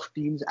lot of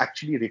teams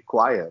actually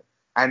require.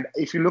 And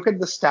if you look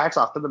at the stats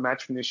after the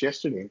match finished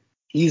yesterday,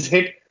 he's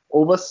hit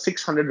over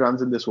 600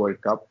 runs in this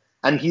World Cup,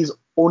 and he's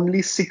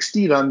only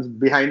 60 runs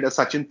behind a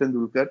Sachin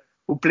Tendulkar,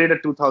 who played a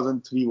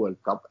 2003 World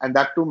Cup. And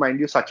that too, mind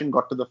you, Sachin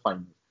got to the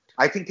final.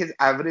 I think his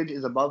average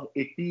is above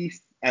 80.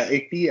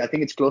 I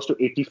think it's close to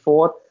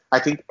 84. I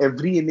think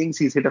every innings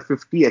he's hit a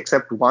 50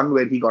 except one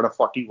where he got a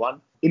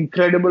 41.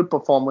 Incredible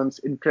performance,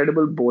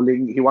 incredible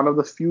bowling. He's one of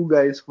the few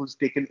guys who's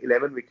taken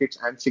 11 wickets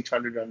and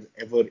 600 runs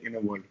ever in a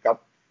World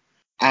Cup.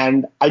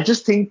 And I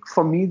just think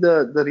for me,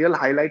 the real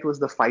highlight was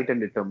the fight and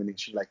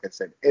determination. Like I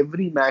said,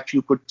 every match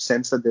you could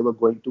sense that they were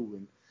going to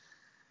win.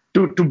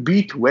 To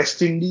beat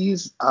West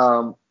Indies,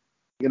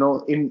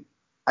 in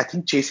I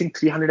think chasing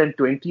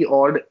 320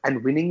 odd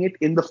and winning it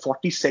in the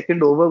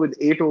 42nd over with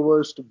 8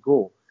 overs to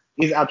go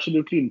is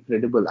absolutely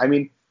incredible. I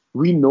mean,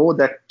 we know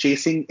that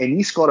chasing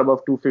any score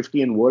above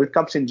 250 in World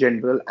Cups in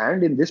general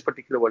and in this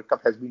particular World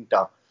Cup has been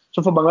tough.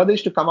 So for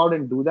Bangladesh to come out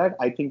and do that,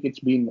 I think it's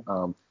been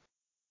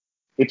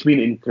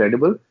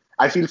incredible.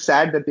 I feel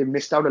sad that they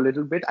missed out a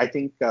little bit. I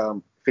think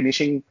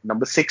finishing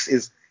number 6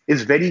 is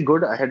very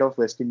good ahead of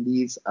West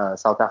Indies,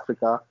 South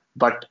Africa.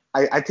 But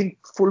I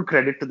think full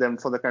credit to them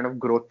for the kind of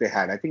growth they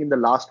had. I think in the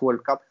last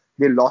World Cup,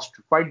 they lost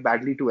quite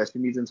badly to West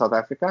Indies and South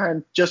Africa.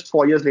 And just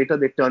 4 years later,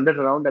 they turned it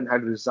around and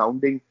had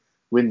resounding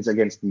wins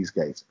against these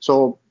guys.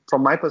 So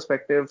from my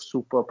perspective,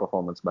 super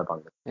performance by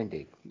Bangladesh.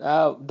 Indeed.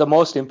 The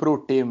most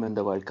improved team in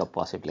the World Cup,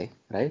 possibly,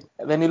 right?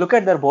 When you look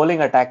at their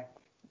bowling attack,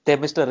 they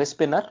missed a wrist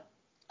spinner.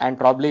 And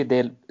probably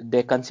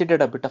they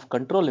conceded a bit of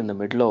control in the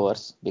middle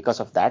overs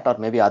because of that, or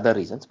maybe other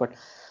reasons. But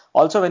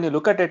also, when you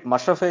look at it,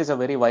 Mashrafe is a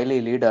very wily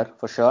leader,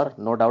 for sure,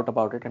 no doubt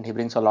about it, and he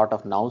brings a lot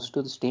of nous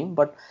to this team.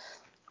 But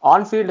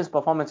on-field, his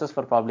performances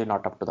were probably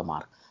not up to the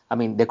mark. I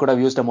mean, they could have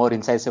used a more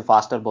incisive,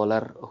 faster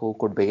bowler who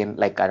could begin,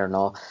 like, I don't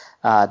know,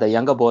 the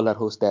younger bowler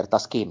who's there,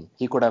 Taskeen.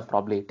 He could have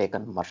probably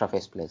taken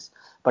Mashrafe's place.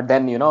 But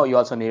then, you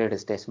also needed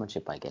his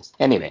statesmanship, I guess.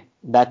 Anyway,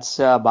 that's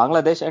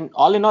Bangladesh. And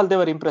all in all, they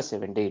were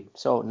impressive indeed.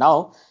 So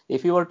now,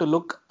 if you were to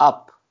look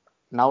up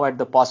now at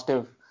the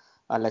positive,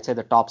 let's say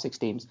the top 6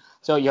 teams.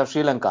 So you have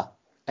Sri Lanka.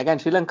 Again,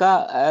 Sri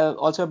Lanka,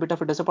 also a bit of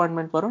a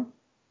disappointment, Varun?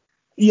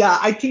 Yeah,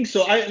 I think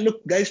so.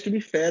 Look, guys, to be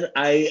fair,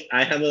 I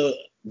have a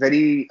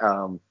very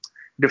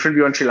different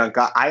view on Sri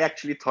Lanka. I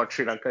actually thought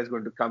Sri Lanka is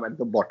going to come at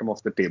the bottom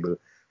of the table.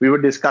 We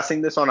were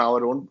discussing this on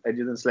our own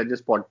Edges and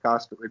Sledges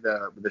podcast with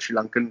the Sri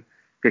Lankan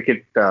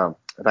cricket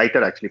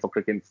writer, actually, for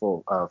Cricket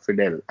for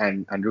Fidel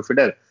and Andrew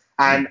Fidel.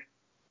 And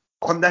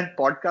on that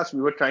podcast,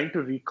 we were trying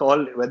to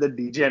recall whether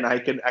DJ and I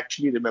can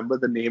actually remember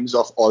the names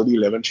of all the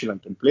 11 Sri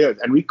Lankan players.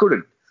 And we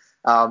couldn't.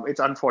 It's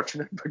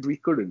unfortunate, but we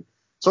couldn't.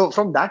 So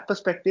from that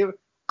perspective,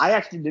 I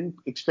actually didn't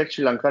expect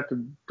Sri Lanka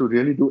to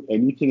really do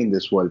anything in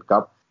this World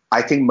Cup.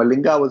 I think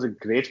Malinga was a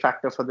great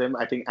factor for them.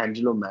 I think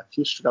Angelo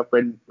Matthews stood up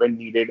when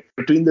needed.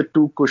 Between the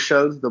two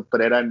Kushals, the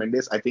Pereira and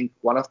Mendes, I think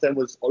one of them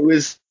was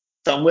always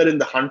somewhere in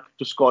the hunt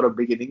to score a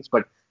big innings,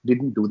 but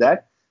didn't do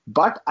that.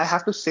 But I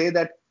have to say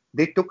that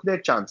they took their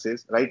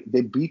chances, right?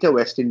 They beat a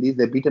West Indies,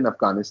 they beat an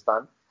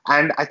Afghanistan.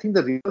 And I think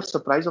the real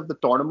surprise of the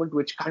tournament,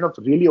 which kind of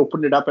really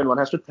opened it up, and one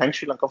has to thank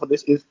Sri Lanka for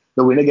this, is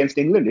the win against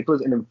England. It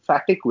was an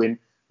emphatic win.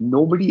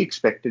 Nobody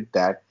expected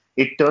that.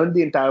 It turned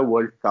the entire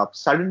World Cup.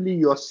 Suddenly,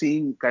 you're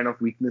seeing kind of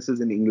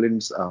weaknesses in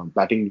England's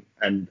batting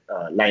and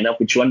lineup,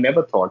 which one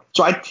never thought.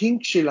 So I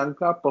think Sri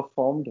Lanka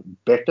performed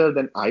better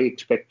than I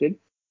expected.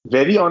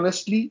 Very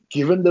honestly,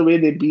 given the way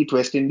they beat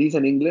West Indies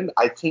and England,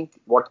 I think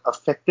what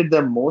affected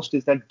them most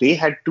is that they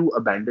had 2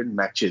 abandoned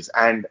matches.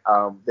 And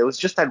there was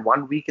just that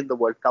 1 week in the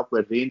World Cup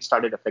where rain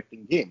started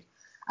affecting games.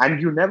 And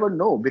you never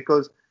know,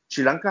 because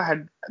Sri Lanka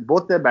had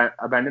both their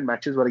abandoned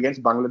matches were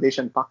against Bangladesh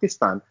and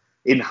Pakistan.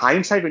 In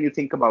hindsight, when you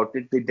think about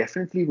it, they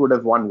definitely would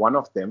have won one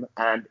of them,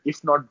 and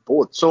if not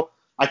both. So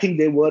I think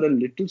they were a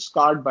little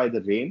scarred by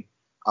the rain.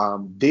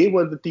 They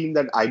were the team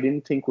that I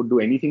didn't think would do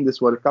anything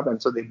this World Cup,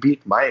 and so they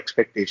beat my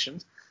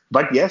expectations.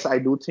 But yes, I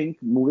do think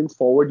moving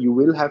forward, you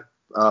will have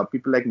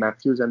people like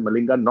Matthews and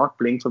Malinga not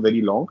playing for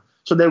very long.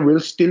 So there will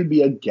still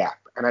be a gap.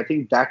 And I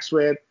think that's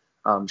where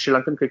Sri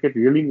Lankan cricket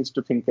really needs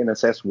to think and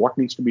assess what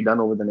needs to be done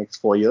over the next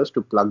 4 years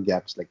to plug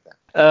gaps like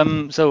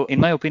that. So in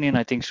my opinion,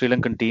 I think Sri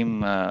Lankan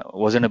team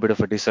was in a bit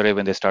of a disarray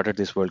when they started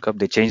this World Cup.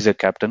 They changed their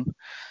captain,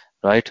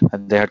 right?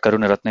 And they had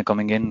Karunaratne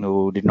coming in,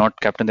 who did not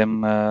captain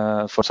them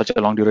for such a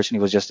long duration.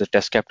 He was just the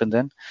test captain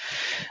then.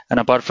 And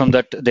apart from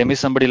that, they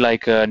missed somebody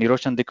like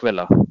Niroshan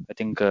Dikwela. I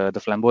think the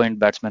flamboyant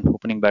batsman,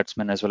 opening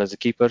batsman, as well as the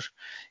keeper.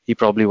 He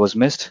probably was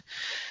missed.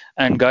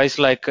 And guys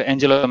like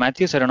Angelo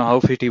Matthews, I don't know how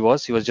fit he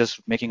was. He was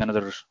just making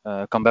another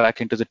comeback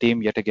into the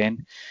team yet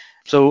again.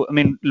 So, I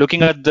mean,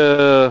 looking at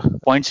the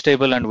points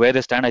table and where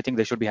they stand, I think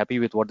they should be happy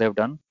with what they've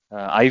done.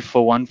 I,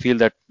 for one, feel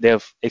that they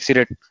have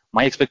exceeded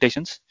my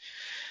expectations.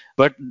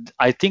 But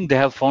I think they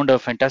have found a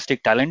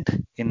fantastic talent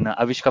in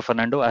Avishka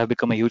Fernando. I have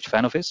become a huge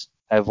fan of his.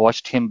 I've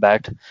watched him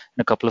bat in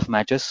a couple of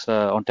matches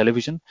on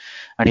television,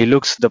 and he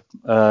looks the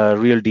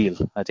real deal.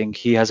 I think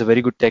he has a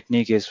very good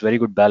technique. He has very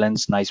good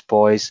balance, nice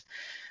poise.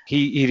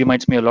 He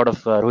reminds me a lot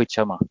of Rohit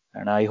Sharma,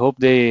 and I hope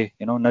they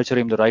nurture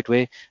him the right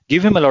way,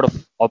 give him a lot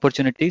of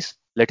opportunities,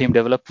 let him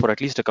develop for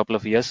at least a couple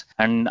of years,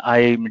 and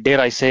I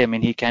dare I say, I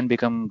mean, he can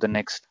become the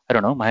next, I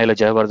don't know, Mahela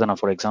Jayawardena,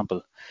 for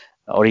example,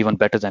 or even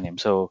better than him.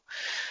 So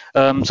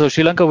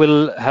Sri Lanka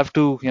will have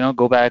to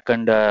go back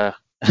and I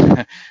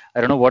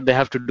don't know what they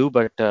have to do,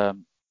 but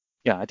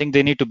yeah, I think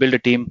they need to build a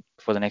team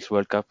for the next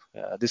World Cup.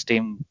 This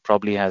team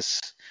probably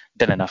has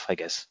done enough, I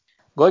guess.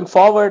 Going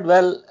forward,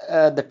 well,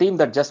 the team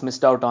that just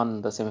missed out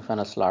on the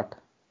semi-final slot,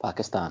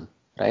 Pakistan,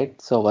 right?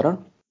 So,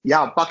 Varun?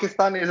 Yeah,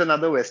 Pakistan is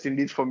another West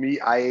Indies for me.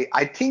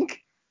 I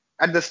think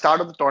at the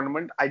start of the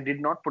tournament, I did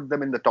not put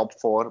them in the top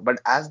four. But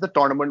as the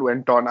tournament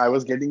went on, I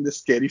was getting this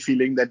scary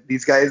feeling that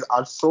these guys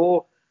are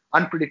so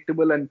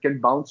unpredictable and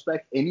can bounce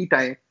back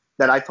anytime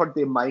that I thought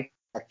they might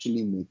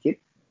actually make it.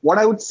 What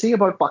I would say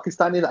about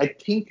Pakistan is I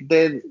think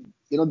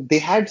they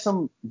had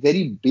some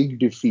very big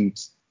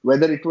defeats,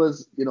 whether it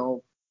was,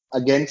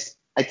 against,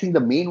 I think the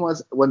main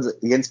was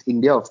against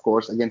India, of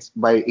course,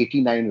 by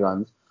 89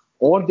 runs,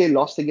 or they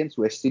lost against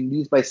West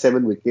Indies by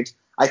 7 wickets.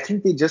 I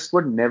think they just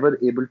were never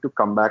able to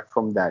come back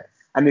from that.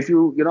 And if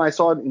I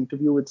saw an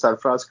interview with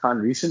Sarfaraz Khan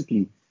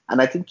recently,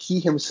 and I think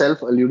he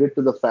himself alluded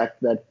to the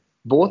fact that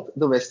both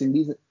the West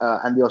Indies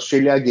and the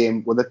Australia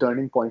game were the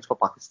turning points for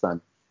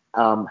Pakistan.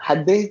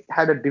 Had they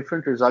had a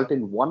different result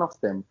in one of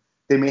them,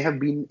 they may have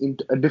been in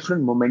a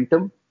different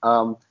momentum.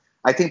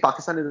 I think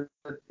Pakistan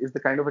is the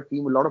kind of a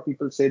team, a lot of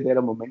people say they're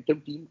a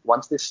momentum team.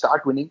 Once they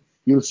start winning,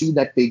 you'll see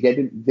that they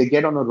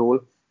get on a roll.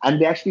 And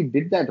they actually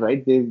did that,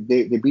 right? They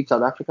beat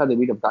South Africa, they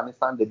beat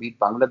Afghanistan, they beat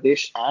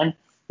Bangladesh, and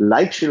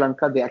like Sri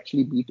Lanka, they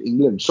actually beat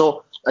England.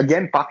 So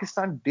again,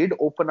 Pakistan did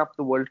open up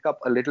the World Cup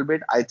a little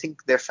bit. I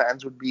think their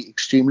fans would be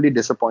extremely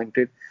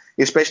disappointed,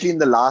 especially in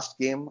the last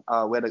game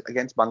where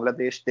against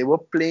Bangladesh, they were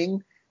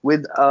playing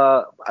with,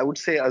 I would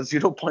say, a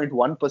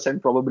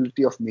 0.1%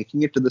 probability of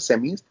making it to the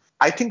semis.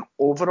 I think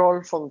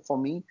overall for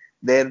me,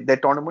 their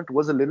tournament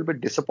was a little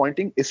bit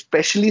disappointing,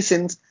 especially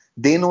since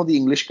they know the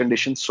English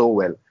conditions so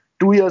well.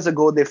 2 years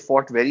ago, they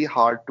fought very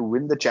hard to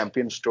win the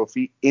Champions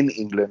Trophy in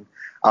England.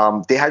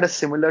 They had a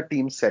similar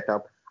team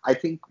setup. I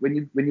think when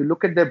you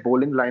look at their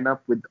bowling lineup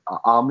with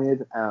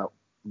Amir,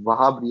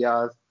 Wahab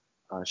Riaz,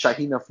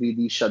 Shaheen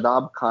Afridi,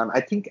 Shadab Khan,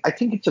 I think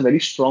it's a very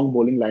strong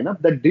bowling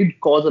lineup that did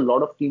cause a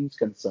lot of teams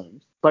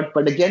concerns. But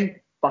again,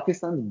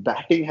 Pakistan's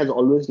batting has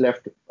always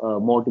left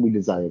more to be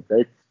desired,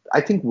 right? I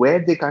think where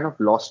they kind of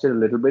lost it a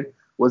little bit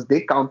was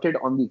they counted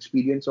on the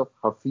experience of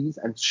Hafiz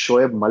and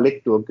Shoaib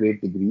Malik to a great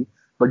degree,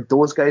 but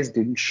those guys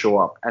didn't show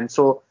up. And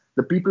so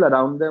the people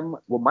around them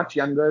were much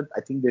younger.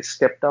 I think they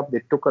stepped up.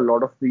 They took a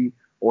lot of the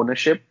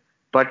ownership,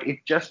 but in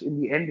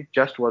the end, it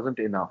just wasn't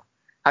enough.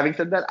 Having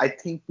said that, I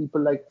think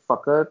people like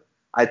Fakar,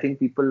 I think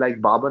people like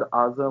Babar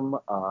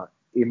Azam,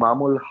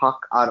 Imamul Haq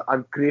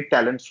are great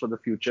talents for the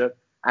future.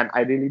 And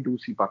I really do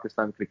see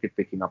Pakistan cricket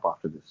picking up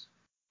after this.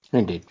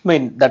 Indeed. I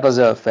mean, that was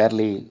a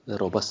fairly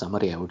robust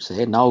summary, I would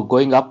say. Now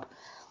going up,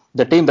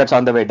 the team that's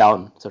on the way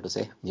down, so to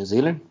say, New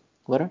Zealand,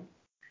 Varun?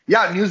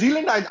 Yeah, New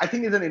Zealand, I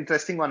think is an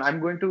interesting one. I'm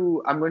going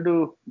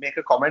to make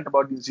a comment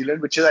about New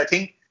Zealand, which is I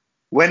think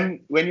when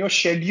your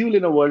schedule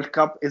in a World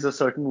Cup is a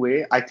certain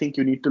way, I think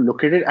you need to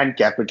look at it and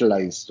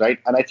capitalize, right?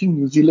 And I think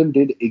New Zealand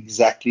did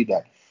exactly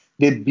that.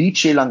 They beat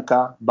Sri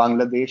Lanka,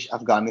 Bangladesh,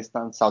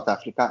 Afghanistan, South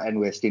Africa,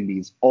 and West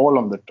Indies all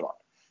on the trot.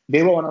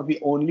 They were one of the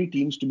only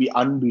teams to be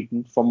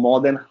unbeaten for more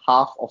than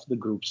half of the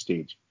group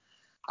stage.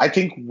 I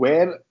think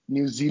where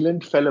New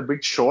Zealand fell a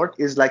bit short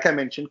is, like I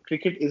mentioned,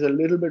 cricket is a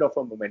little bit of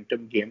a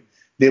momentum game.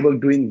 They were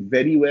doing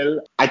very well.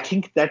 I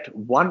think that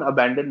one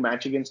abandoned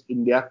match against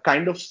India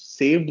kind of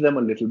saved them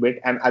a little bit.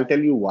 And I'll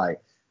tell you why.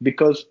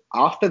 Because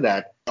after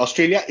that,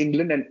 Australia,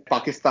 England, and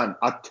Pakistan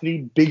are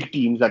 3 big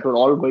teams that were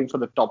all going for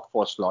the top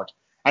 4 slots.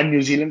 And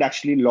New Zealand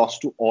actually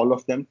lost to all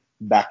of them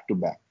back to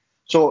back.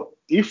 So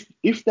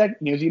if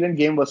that New Zealand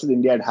game versus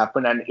India had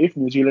happened and if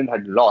New Zealand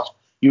had lost,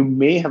 you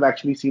may have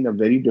actually seen a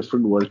very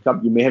different World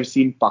Cup. You may have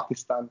seen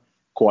Pakistan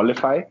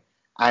qualify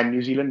and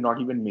New Zealand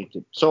not even make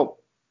it. So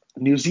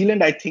New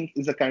Zealand, I think,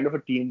 is a kind of a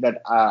team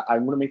that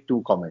I'm going to make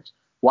two comments.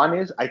 One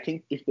is, I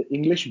think if the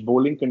English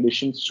bowling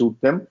conditions suit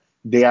them,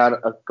 they are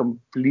a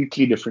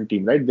completely different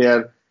team, right? They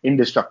are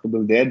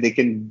indestructible there. They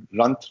can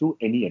run through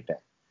any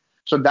attack.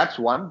 So that's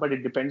one, but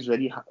it depends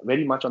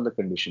very much on the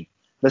condition.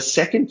 The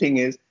second thing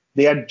is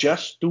they are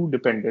just too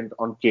dependent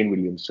on Kane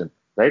Williamson,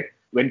 right?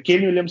 When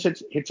Kane Williamson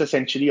hits a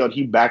century or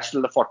he bats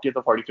till the 40th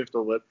or 45th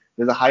over,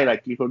 there's a high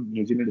likelihood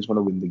New Zealand is going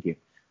to win the game.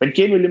 When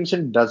Kane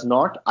Williamson does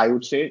not, I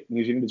would say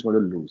New Zealand is going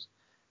to lose.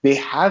 They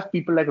have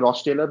people like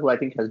Ross Taylor, who I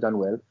think has done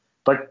well,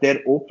 but their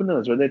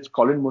openers, whether it's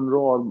Colin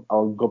Munro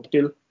or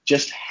Guptill,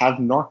 just have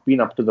not been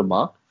up to the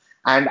mark.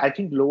 And I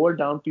think lower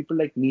down people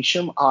like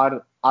Neesham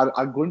are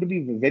going to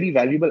be very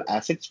valuable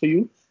assets for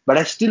you, but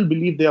I still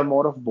believe they are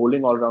more of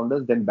bowling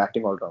all-rounders than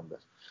batting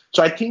all-rounders.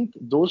 So I think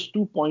those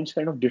 2 points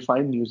kind of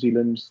define New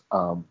Zealand's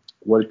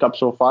World Cup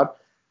so far.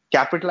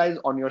 Capitalize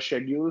on your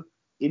schedule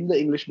in the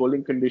English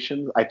bowling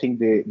conditions. I think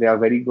they are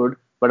very good,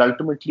 but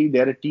ultimately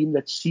they're a team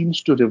that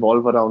seems to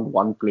revolve around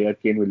one player,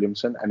 Kane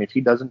Williamson, and if he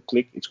doesn't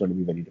click, it's going to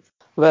be very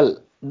difficult.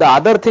 Well, the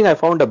other thing I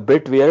found a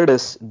bit weird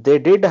is they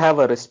did have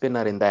a wrist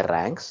spinner in their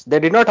ranks. They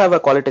did not have a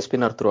quality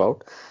spinner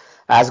throughout.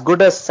 As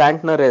good as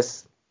Santner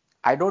is,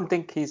 I don't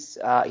think he's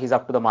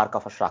up to the mark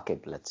of a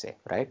Shakib, let's say,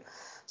 right?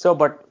 So,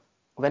 but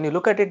when you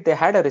look at it, they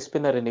had a wrist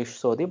spinner in Ish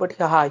Sodhi, but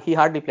he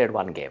hardly played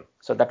one game.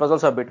 So that was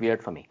also a bit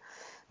weird for me.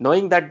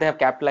 Knowing that they have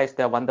capitalized,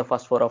 they have won the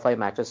first 4 or 5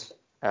 matches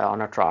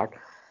on a trot,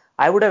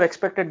 I would have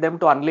expected them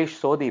to unleash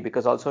Sodhi,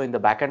 because also in the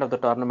back end of the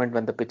tournament,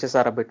 when the pitches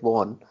are a bit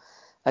worn,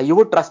 you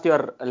would trust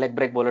your leg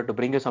break bowler to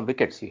bring you some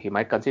wickets. He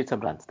might concede some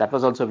runs. That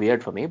was also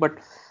weird for me. But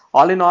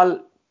all in all,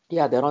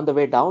 yeah, they're on the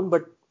way down,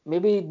 but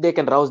maybe they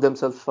can rouse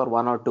themselves for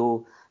 1 or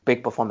 2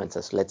 big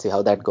performances. Let's see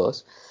how that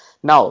goes.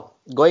 Now,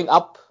 going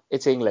up,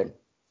 it's England.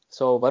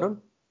 So, Varun?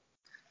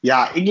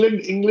 Yeah,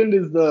 England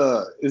is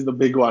the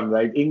big one,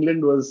 right?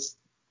 England was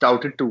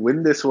touted to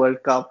win this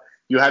World Cup.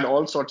 You had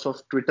all sorts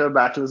of Twitter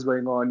battles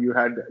going on. You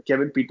had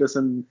Kevin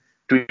Peterson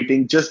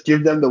tweeting, just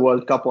give them the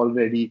World Cup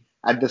already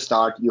at the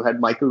start. You had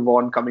Michael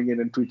Vaughan coming in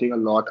and tweeting a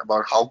lot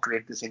about how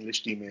great this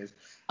English team is.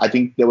 I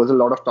think there was a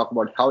lot of talk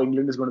about how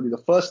England is going to be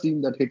the first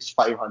team that hits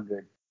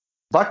 500.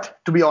 But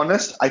to be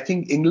honest, I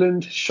think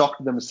England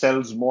shocked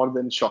themselves more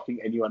than shocking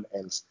anyone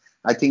else.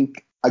 I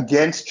think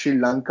against Sri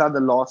Lanka, the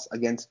loss,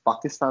 against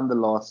Pakistan, the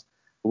loss,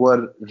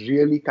 were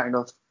really kind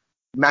of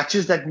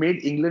matches that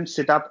made England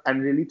sit up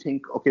and really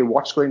think, okay,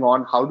 what's going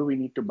on? How do we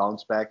need to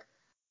bounce back?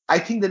 I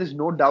think there is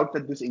no doubt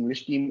that this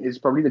English team is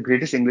probably the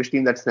greatest English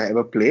team that's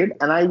ever played.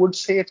 And I would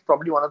say it's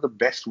probably one of the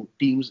best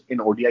teams in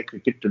ODI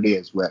cricket today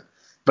as well.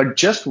 But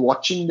just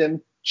watching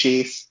them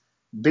chase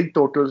big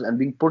totals and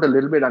being put a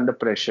little bit under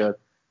pressure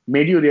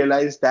made you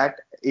realize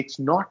that it's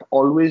not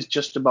always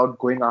just about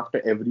going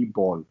after every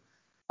ball.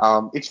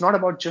 It's not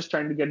about just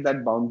trying to get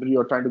that boundary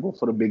or trying to go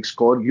for a big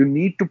score. You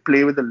need to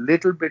play with a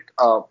little bit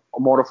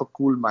more of a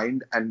cool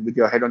mind and with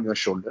your head on your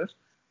shoulders.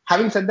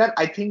 Having said that,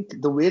 I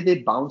think the way they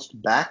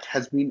bounced back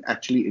has been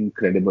actually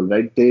incredible,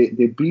 right? They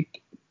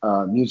beat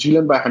New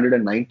Zealand by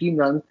 119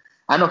 runs.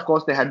 And of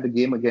course, they had the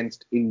game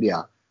against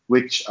India,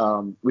 which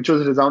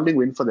was a resounding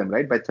win for them,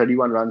 right? By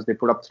 31 runs, they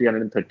put up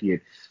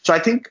 338. So I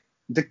think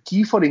the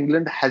key for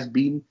England has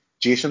been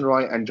Jason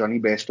Roy and Johnny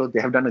Bairstow.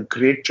 They have done a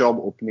great job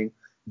opening.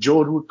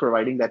 Joe Root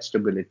providing that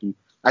stability.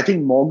 I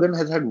think Morgan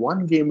has had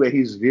one game where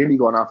he's really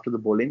gone after the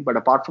bowling, but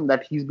apart from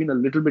that, he's been a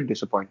little bit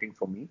disappointing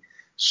for me.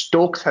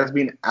 Stokes has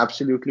been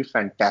absolutely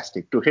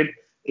fantastic. To hit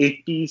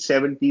 80s,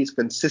 70s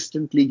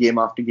consistently game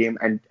after game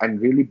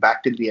and really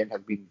back till the end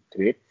has been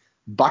great.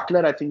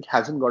 Butler, I think,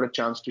 hasn't got a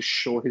chance to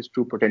show his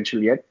true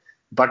potential yet.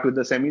 But with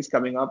the semis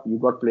coming up,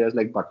 you've got players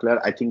like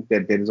Butler. I think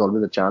that there is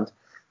always a chance.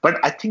 But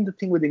I think the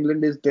thing with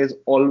England is there's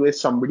always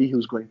somebody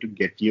who's going to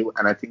get you.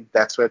 And I think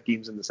that's where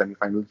teams in the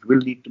semi-finals will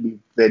need to be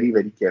very,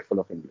 very careful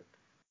of England.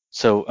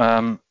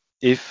 So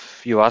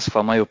if you ask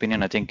for my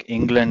opinion, I think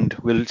England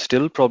will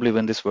still probably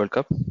win this World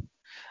Cup.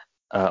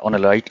 On a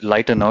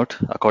lighter note,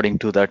 according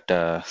to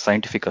that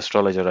scientific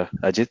astrologer,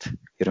 Ajit,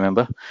 you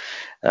remember?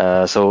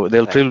 So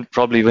they'll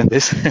probably win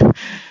this.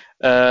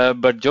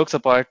 But jokes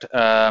apart,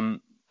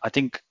 I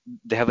think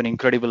they have an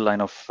incredible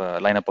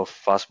lineup of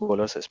fast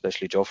bowlers,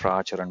 especially Jofra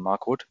Archer and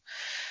Mark Wood.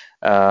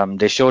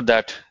 They showed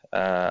that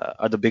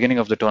at the beginning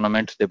of the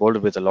tournament, they bowled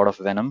with a lot of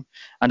venom,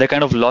 and they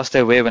kind of lost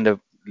their way when they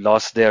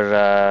lost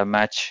their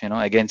match,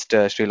 against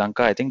Sri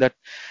Lanka. I think that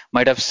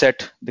might have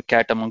set the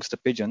cat amongst the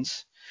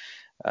pigeons.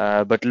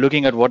 But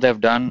looking at what they've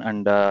done,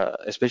 and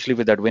especially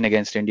with that win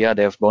against India,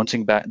 they're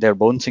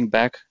bouncing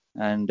back,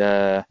 and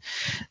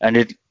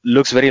it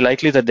looks very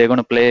likely that they're going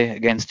to play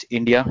against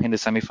India in the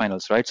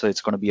semi-finals, right? So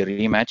it's going to be a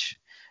rematch,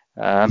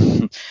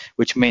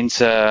 which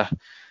means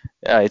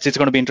it's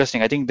going to be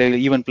interesting. I think they'll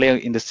even play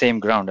in the same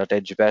ground at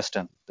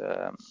Edgbaston.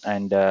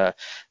 And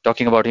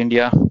talking about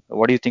India,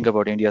 what do you think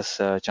about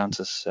India's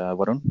chances,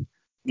 Varun?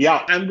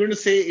 Yeah, I'm going to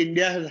say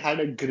India has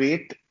had a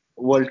great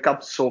World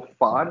Cup so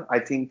far. I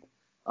think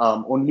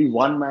only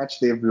one match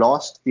they've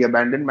lost. The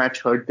abandoned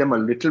match hurt them a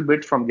little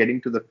bit from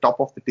getting to the top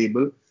of the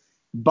table.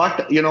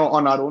 But,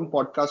 on our own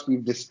podcast,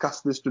 we've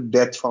discussed this to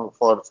death for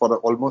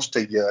almost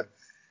a year.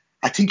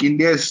 I think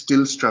India is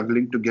still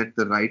struggling to get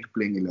the right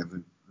playing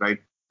 11, right?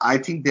 I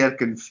think they are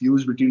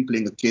confused between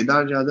playing a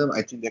Kedar Jadhav.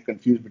 I think they're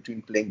confused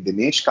between playing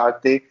Dinesh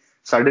Karthik.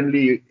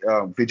 Suddenly,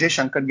 Vijay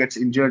Shankar gets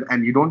injured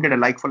and you don't get a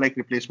like-for-like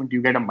replacement.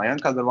 You get a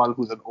Mayank Agarwal,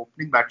 who's an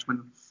opening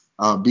batsman,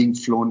 being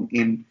flown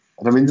in.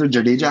 Ravindra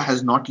Jadeja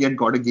has not yet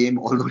got a game,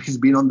 although he's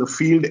been on the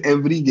field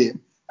every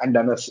game and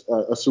done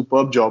a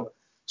superb job.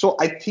 So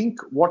I think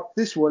what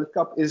this World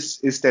Cup is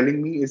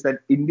telling me is that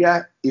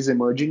India is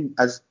emerging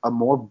as a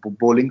more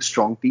bowling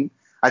strong team.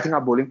 I think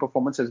our bowling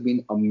performance has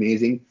been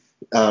amazing.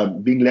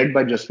 Being led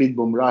by Jasprit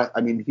Bumrah,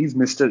 I mean, he's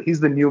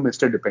the new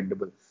Mr.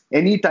 Dependable.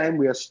 Anytime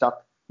we are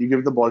stuck, you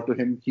give the ball to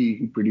him,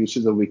 he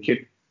produces a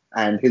wicket,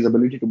 and his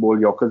ability to bowl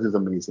Yorkers is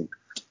amazing.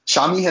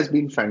 Shami has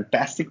been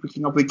fantastic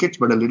picking up wickets,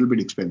 but a little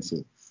bit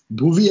expensive.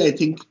 Bhuvi, I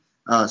think,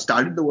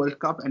 started the World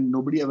Cup, and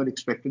nobody ever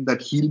expected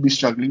that he'll be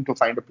struggling to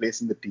find a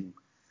place in the team.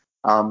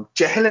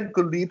 Chahal and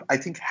Kuldeep, I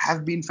think,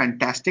 have been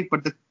fantastic,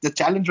 but the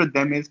challenge with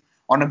them is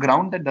on a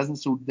ground that doesn't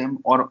suit them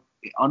or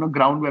on a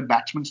ground where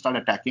batsmen start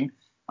attacking,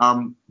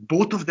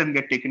 both of them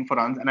get taken for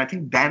runs. And I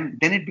think then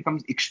it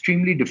becomes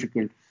extremely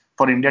difficult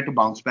for India to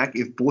bounce back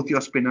if both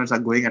your spinners are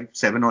going at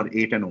 7 or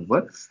 8 and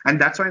over.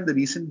 And that's why in the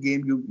recent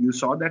game, you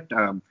saw that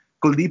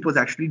Kuldeep was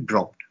actually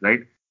dropped,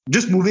 right?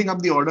 Just moving up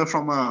the order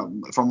from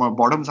a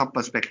bottoms-up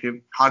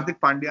perspective, Hardik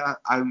Pandya,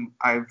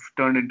 I've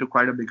turned into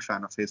quite a big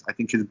fan of his. I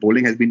think his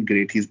bowling has been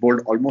great. He's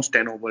bowled almost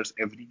 10 overs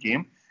every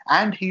game,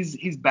 and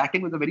he's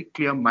batting with a very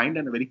clear mind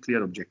and a very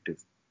clear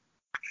objective.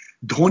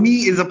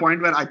 Dhoni is a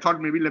point where I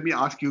thought maybe let me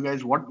ask you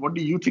guys, what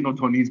do you think of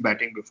Dhoni's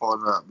batting before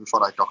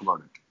I talk about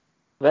it?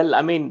 Well,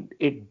 I mean,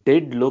 it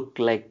did look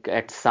like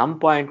at some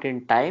point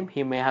in time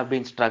he may have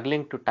been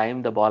struggling to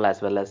time the ball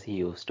as well as he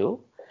used to.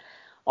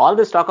 All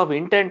this talk of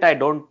intent, I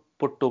don't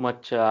put too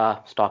much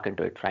stock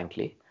into it,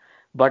 frankly.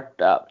 But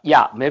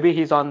yeah, maybe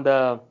he's on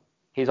the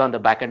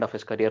back end of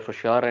his career for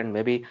sure, and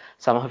maybe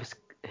some of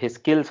his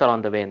skills are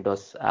on the wane.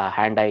 Those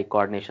hand-eye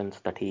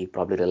coordinations that he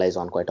probably relies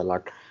on quite a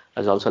lot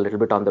is also a little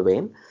bit on the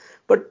wane.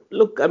 But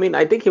look, I mean,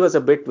 I think he was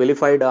a bit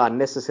vilified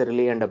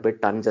unnecessarily and a bit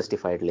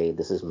unjustifiedly.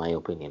 This is my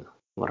opinion.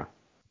 Varun.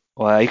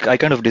 Well, I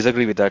kind of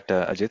disagree with that,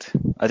 Ajit.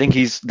 I think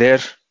he's there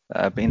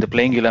in the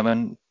playing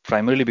 11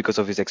 primarily because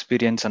of his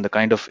experience and the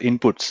kind of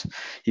inputs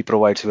he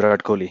provides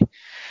Virat Kohli.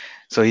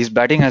 So his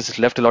batting has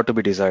left a lot to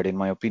be desired, in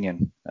my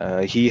opinion.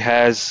 He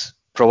has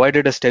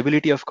provided a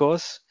stability, of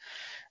course,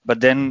 but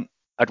then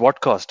at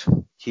what cost?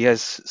 He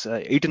has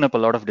eaten up a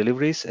lot of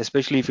deliveries,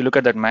 especially if you look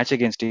at that match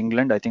against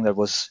England. I think that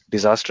was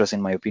disastrous,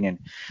 in my opinion.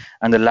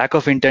 And the lack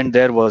of intent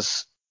there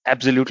was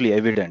absolutely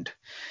evident.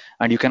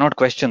 And you cannot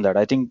question that.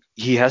 I think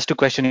he has to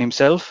question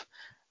himself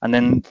and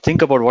then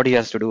think about what he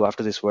has to do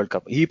after this World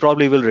Cup. He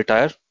probably will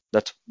retire.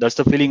 That's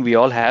the feeling we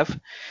all have.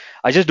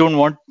 I just don't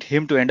want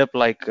him to end up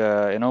like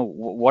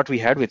what we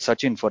had with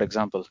Sachin, for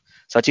example.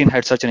 Sachin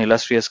had such an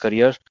illustrious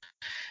career,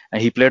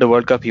 and he played a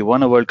World Cup. He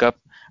won a World Cup,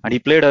 and he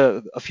played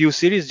a few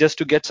series just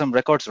to get some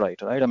records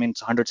right? I mean,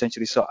 it's 100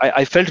 centuries. So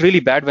I felt really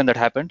bad when that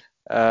happened,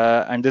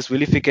 and this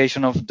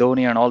vilification of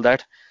Dhoni and all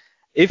that.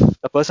 If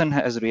a person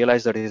has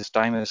realized that his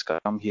time has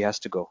come, he has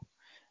to go.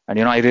 And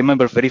I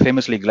remember very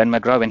famously Glenn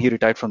McGrath, when he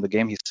retired from the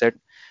game, he said,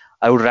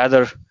 "I would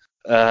rather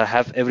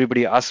have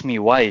everybody ask me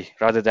why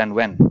rather than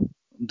when."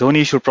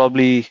 Dhoni should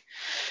probably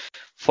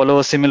follow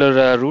a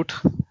similar route.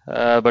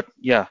 But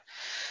yeah,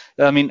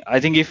 I mean, I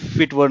think if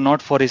it were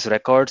not for his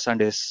records and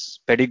his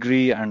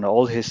pedigree and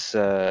all his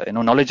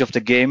knowledge of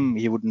the game,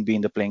 he wouldn't be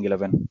in the playing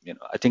 11.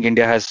 I think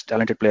India has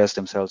talented players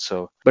themselves.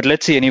 So, but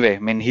let's see anyway. I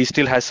mean, he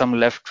still has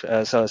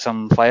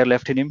some fire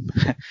left in him.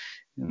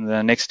 In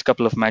the next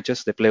couple of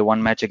matches, they play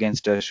one match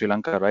against Sri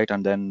Lanka, right?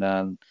 And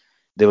then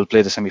they will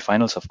play the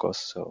semi-finals, of course.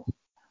 So,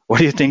 what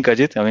do you think,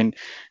 Ajit? I mean,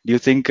 do you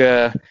think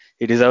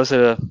he deserves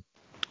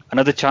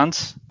another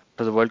chance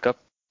to the World Cup?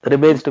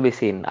 Remains to be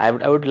seen. I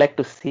would like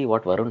to see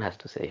what Varun has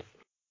to say.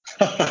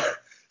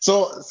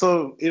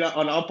 So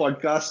on our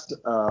podcast,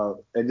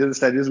 Edges and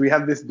Sledges, we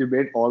have this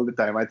debate all the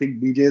time. I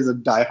think DJ is a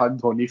diehard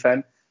Dhoni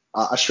fan.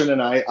 Ashwin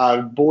and I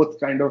are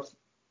both kind of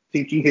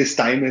thinking his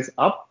time is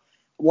up.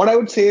 What I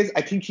would say is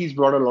I think he's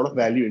brought a lot of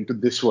value into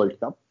this World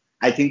Cup.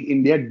 I think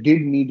India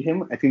did need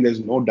him. I think there's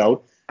no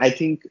doubt. I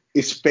think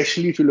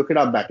especially if you look at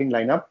our batting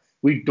lineup,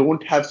 we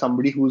don't have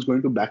somebody who's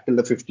going to bat till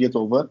the 50th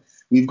over.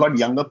 We've got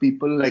younger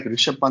people like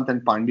Rishabh Pant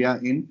and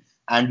Pandya in,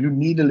 and you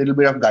need a little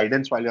bit of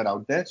guidance while you're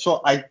out there. So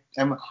I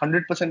am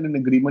 100% in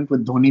agreement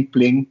with Dhoni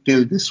playing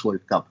till this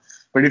World Cup.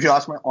 But if you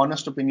ask my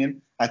honest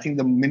opinion, I think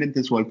the minute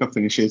this World Cup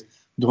finishes,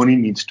 Dhoni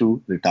needs to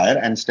retire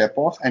and step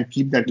off and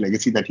keep that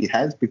legacy that he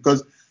has,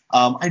 because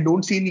I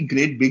don't see any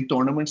great big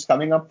tournaments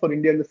coming up for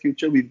India in the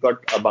future. We've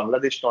got a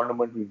Bangladesh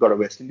tournament, we've got a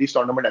West Indies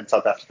tournament, and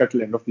South Africa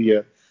till the end of the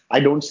year. I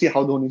don't see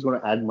how Dhoni is going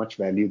to add much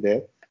value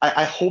there.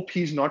 I hope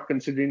he's not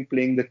considering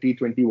playing the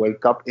T20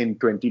 World Cup in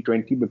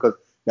 2020, because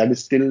that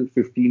is still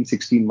 15,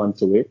 16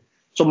 months away.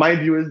 So my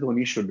view is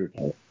Dhoni should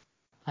retire.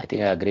 I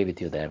think I agree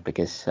with you there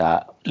because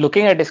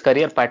looking at his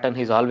career pattern,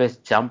 he's always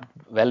jumped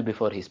well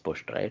before he's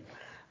pushed, right?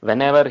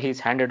 Whenever he's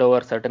handed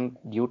over certain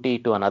duty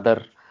to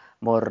another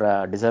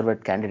more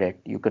deserved candidate,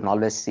 you can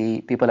always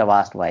see people have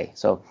asked why.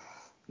 So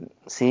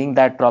seeing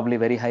that probably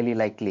very highly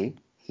likely,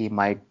 he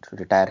might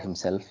retire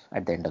himself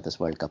at the end of this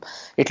World Cup.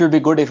 It will be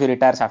good if he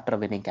retires after a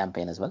winning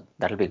campaign as well.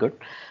 That will be good.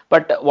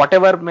 But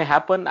whatever may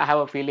happen, I have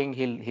a feeling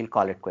he'll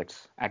call it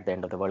quits at the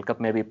end of the World Cup.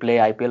 Maybe play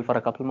IPL for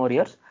a couple more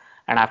years,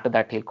 and after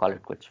that he'll call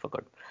it quits for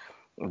good.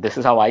 This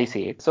is how I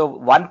see it. So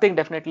one thing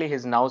definitely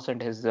his nous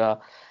and his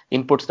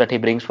inputs that he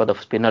brings for the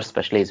spinners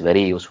especially is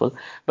very useful.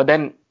 But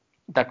then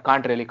that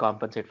can't really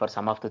compensate for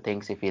some of the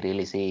things if we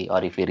really see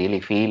or if we really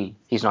feel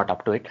he's not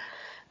up to it.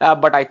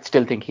 But I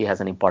still think he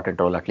has an important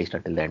role at least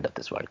until the end of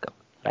this World Cup,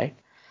 right?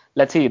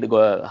 Let's see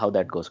how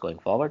that goes going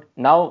forward.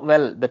 Now,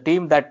 well, the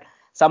team that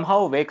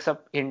somehow wakes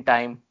up in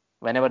time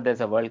whenever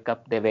there's a World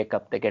Cup, they wake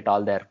up, they get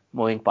all their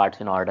moving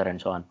parts in order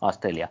and so on,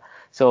 Australia.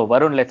 So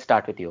Varun, let's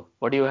start with you.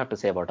 What do you have to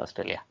say about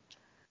Australia?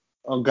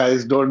 Oh,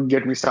 guys, don't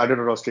get me started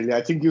on Australia.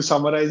 I think you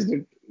summarized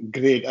it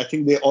great. I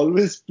think they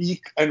always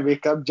peak and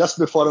wake up just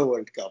before a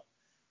World Cup.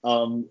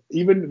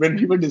 Even when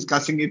we were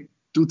discussing it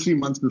 2-3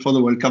 months before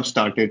the World Cup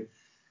started,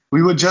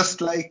 we were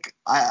just like,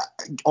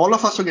 all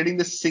of us were getting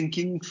this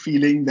sinking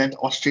feeling that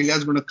Australia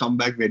is going to come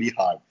back very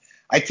hard.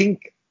 I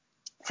think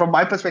from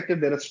my perspective,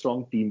 they're a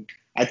strong team.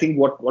 I think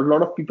what a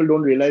lot of people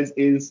don't realize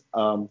is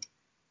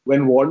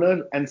when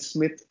Warner and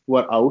Smith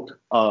were out,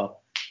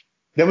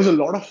 there was a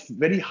lot of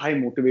very high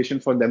motivation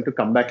for them to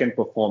come back and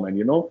perform. And,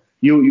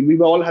 we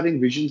were all having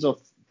visions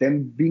of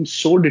them being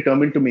so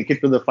determined to make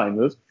it to the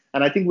finals.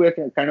 And I think we're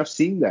kind of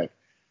seeing that.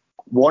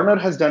 Warner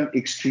has done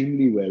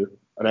extremely well,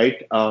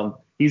 right?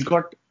 He's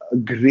got a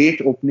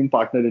great opening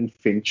partner in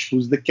Finch,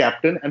 who's the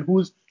captain and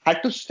who's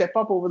had to step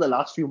up over the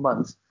last few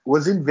months,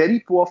 was in very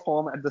poor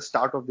form at the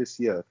start of this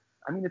year.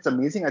 I mean, it's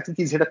amazing. I think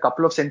he's hit a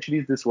couple of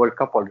centuries this World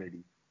Cup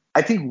already.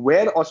 I think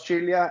where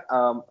Australia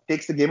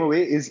takes the game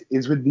away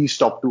is with these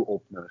top two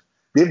openers.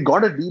 They've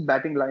got a deep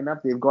batting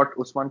lineup. They've got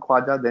Usman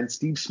Khwaja, then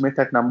Steve Smith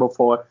at number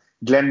 4,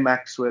 Glenn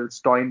Maxwell,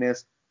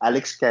 Stoinis,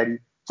 Alex Carey.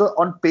 So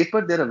on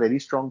paper, they're a very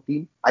strong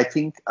team. I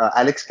think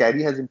Alex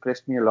Carey has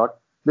impressed me a lot.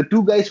 The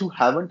two guys who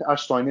haven't are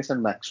Stoinis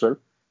and Maxwell.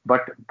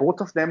 But both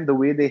of them, the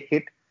way they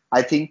hit,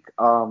 I think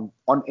on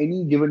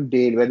any given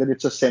day, whether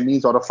it's a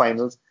semis or a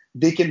finals,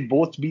 they can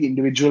both be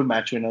individual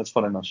match winners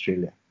for an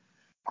Australia.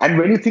 And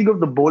when you think of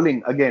the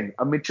bowling, again,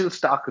 a Mitchell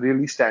Starc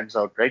really stands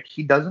out, right?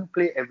 He doesn't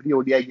play every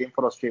ODI game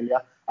for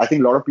Australia. I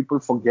think a lot of people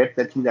forget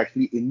that he's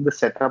actually in the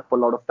setup a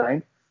lot of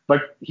time,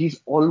 but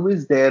he's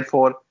always there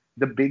for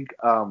the big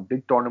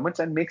tournaments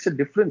and makes a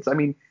difference. I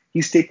mean,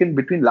 he's taken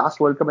between last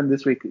World Cup and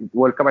this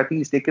World Cup, I think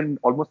he's taken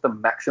almost the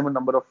maximum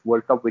number of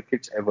World Cup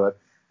wickets ever,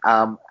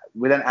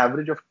 with an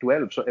average of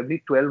 12. So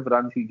every 12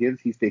 runs he gives,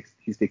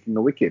 he's taking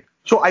a wicket.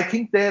 So I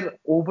think their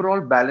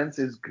overall balance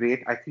is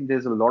great. I think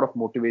there's a lot of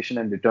motivation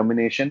and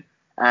determination,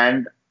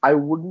 and I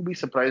wouldn't be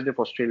surprised if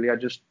Australia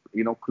just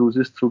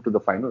cruises through to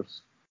the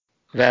finals.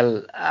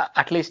 Well,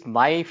 at least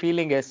my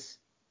feeling is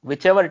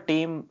whichever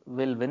team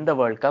will win the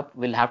World Cup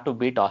will have to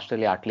beat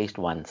Australia at least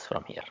once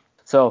from here.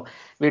 So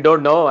we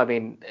don't know. I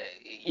mean,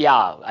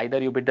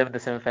 either you beat them in the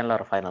semi-final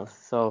or finals.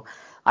 So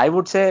I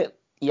would say,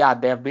 they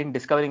have been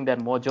discovering their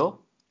mojo.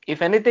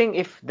 If anything,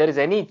 if there is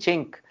any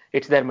chink,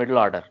 it's their middle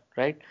order,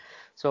 right?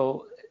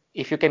 So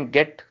if you can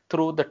get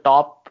through the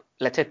top,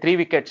 let's say 3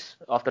 wickets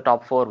of the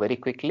top 4 very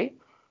quickly,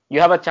 you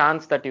have a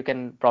chance that you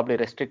can probably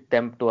restrict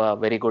them to a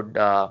very good,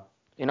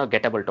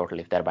 gettable total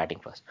if they're batting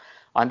first.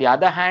 On the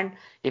other hand,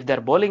 if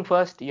they're bowling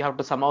first, you have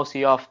to somehow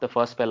see off the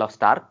first spell of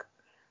Starc,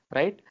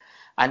 right?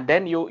 And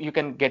then you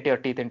can get your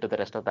teeth into the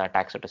rest of the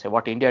attack, so to say,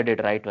 what India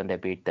did right when they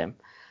beat them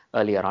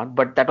earlier on.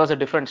 But that was a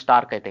different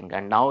Starc, I think.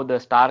 And now the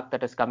Starc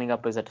that is coming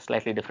up is a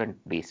slightly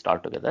different beast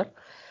altogether.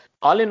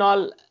 All in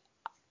all,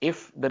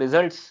 if the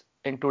results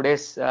in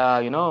today's,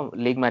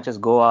 league matches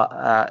go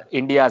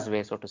India's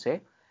way, so to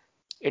say,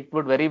 it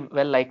would very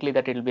well likely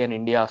that it will be an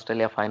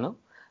India-Australia final.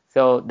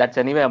 So that's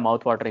anyway a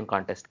mouth-watering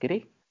contest,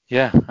 Giri.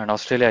 Yeah, and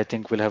Australia, I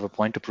think, will have a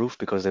point to prove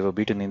because they were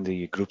beaten in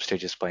the group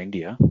stages by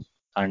India.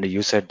 And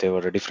you said they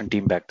were a different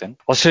team back then.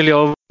 Australia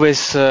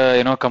always,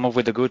 come up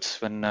with the goods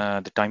when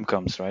the time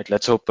comes, right?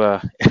 Let's hope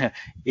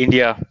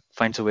India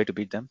finds a way to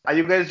beat them. Are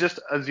you guys just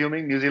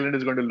assuming New Zealand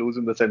is going to lose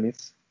in the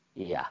semis?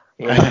 Yeah.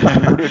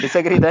 Would you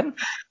disagree then?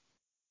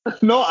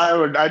 No, I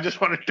would. I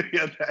just wanted to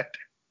hear that.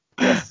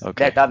 Yes,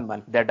 okay. They're done,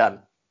 man. They're done.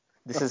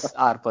 This is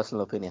our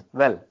personal opinion.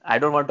 Well, I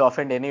don't want to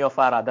offend any of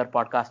our other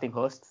podcasting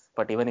hosts,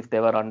 but even if they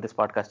were on this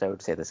podcast, I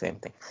would say the same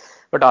thing.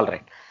 But all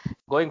right.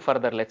 Going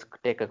further, let's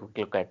take a quick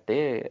look at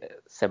the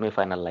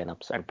semi-final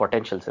lineups and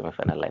potential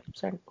semi-final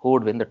lineups and who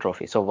would win the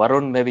trophy. So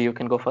Varun, maybe you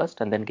can go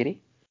first and then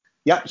Giri.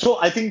 Yeah, so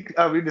I think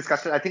we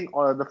discussed it. I think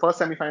the first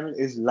semi-final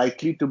is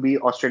likely to be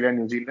Australia and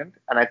New Zealand.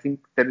 And I think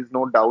there is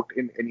no doubt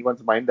in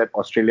anyone's mind that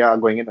Australia are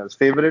going in as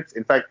favorites.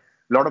 In fact,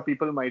 a lot of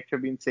people might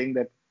have been saying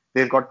that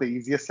they've got the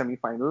easiest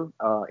semi-final.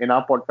 In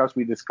our podcast,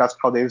 we discussed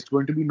how there's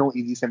going to be no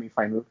easy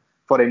semi-final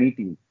for any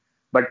team.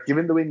 But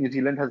given the way New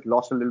Zealand has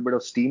lost a little bit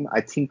of steam,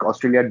 I think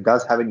Australia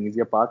does have an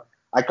easier path.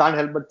 I can't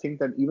help but think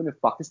that even if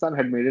Pakistan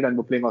had made it and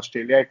were playing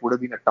Australia, it would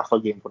have been a tougher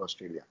game for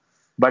Australia.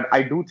 But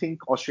I do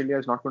think Australia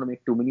is not going to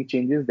make too many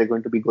changes. They're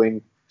going to be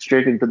going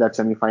straight into that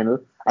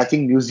semi-final. I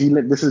think New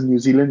Zealand, this is New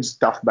Zealand's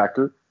tough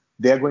battle.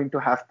 They're going to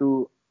have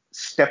to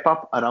step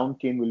up around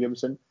Kane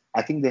Williamson.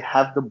 I think they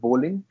have the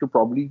bowling to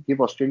probably give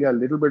Australia a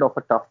little bit of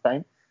a tough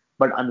time.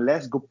 But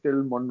unless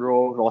Guptill,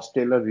 Monroe, Ross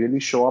Taylor really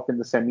show up in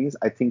the semis,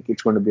 I think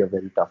it's going to be a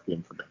very tough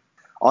game for them.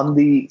 On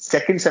the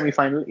second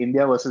semi-final,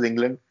 India versus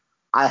England,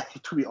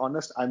 to be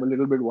honest, I'm a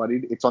little bit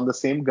worried. It's on the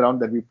same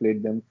ground that we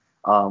played them.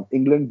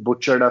 England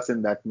butchered us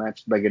in that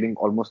match by getting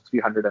almost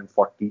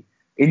 340.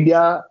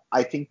 India,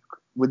 I think,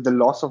 with the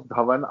loss of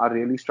Dhawan, are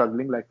really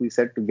struggling, like we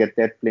said, to get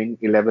their playing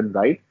 11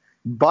 right.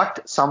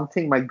 But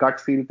something my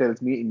gut feel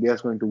tells me India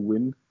is going to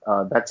win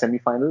that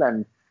semi-final.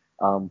 And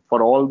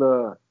for all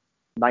the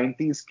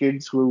 90s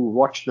kids who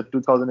watched the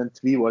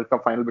 2003 World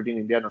Cup final between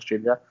India and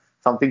Australia,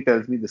 something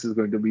tells me this is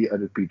going to be a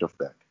repeat of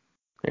that.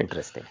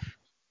 Interesting.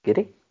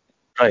 Giri?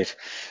 Right.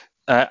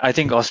 I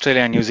think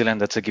Australia and New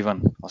Zealand, that's a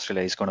given.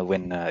 Australia is going to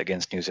win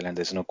against New Zealand.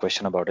 There's no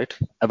question about it.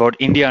 About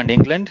India and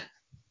England,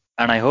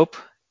 and I hope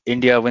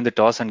India win the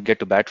toss and get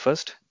to bat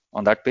first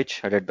on that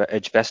pitch at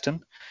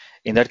Edgbaston.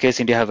 In that case,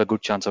 India have a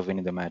good chance of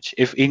winning the match.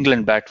 If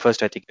England bat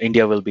first, I think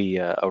India will be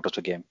out of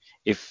the game.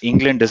 If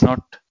England does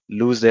not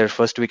lose their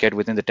first wicket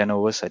within the 10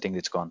 overs, I think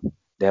it's gone.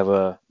 They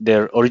have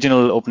their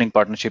original opening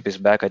partnership is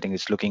back. I think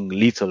it's looking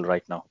lethal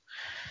right now.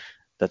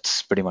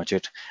 That's pretty much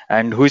it.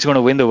 And who is going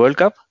to win the World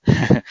Cup?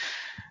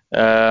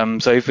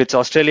 So if it's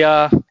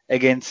Australia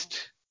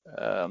against,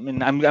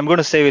 I'm going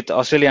to say with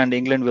Australia and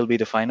England will be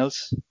the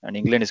finals, and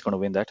England is going to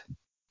win that.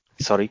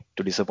 Sorry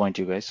to disappoint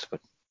you guys,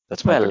 but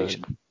that's my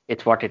prediction.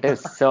 It's what it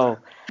is. So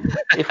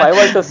if I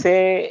were to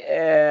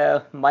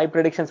say, my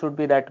predictions would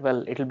be that,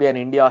 it'll be an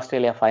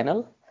India-Australia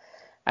final,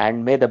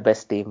 and may the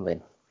best team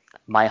win.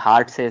 My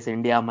heart says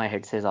India, my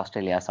head says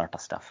Australia, sort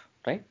of stuff.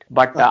 Right,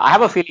 but I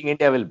have a feeling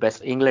India will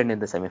best England in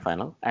the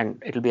semi-final,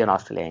 and it'll be an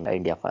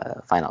Australia-India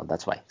final.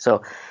 That's why.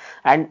 So,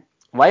 and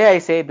why I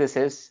say this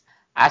is,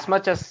 as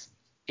much as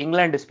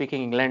England is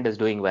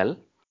doing well,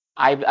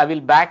 I will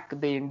back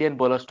the Indian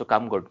bowlers to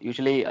come good.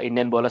 Usually,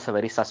 Indian bowlers are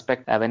very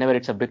suspect whenever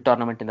it's a big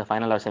tournament in the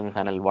final or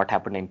semi-final. What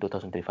happened in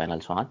 2003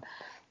 final, so on.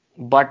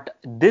 But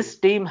this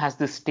team has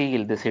this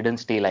steel, this hidden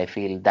steel, I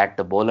feel, that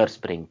the bowlers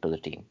bring to the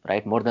team.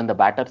 Right, more than the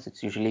batters,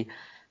 it's usually.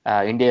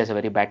 India is a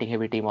very batting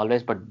heavy team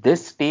always, but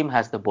this team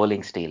has the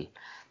bowling steel.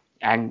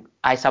 And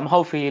I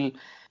somehow feel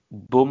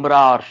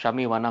Bumrah or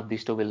Shami, one of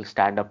these two will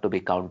stand up to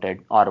be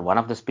counted, or one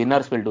of the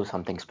spinners will do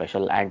something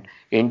special, and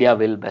India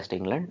will best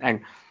England.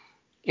 And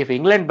if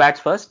England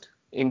bats first,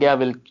 India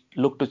will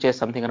look to chase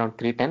something around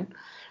 310.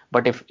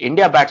 But if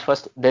India bats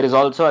first, there is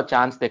also a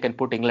chance they can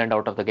put England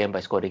out of the game by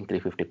scoring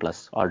 350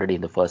 plus already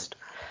in the first,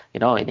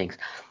 innings.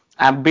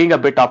 I'm being a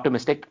bit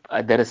optimistic.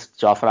 There is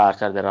Jofra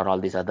Archer, there are all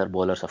these other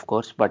bowlers, of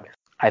course, but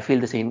I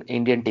feel this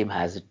Indian team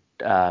has it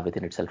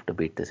within itself to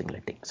beat this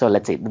England team. So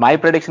let's see. My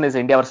prediction is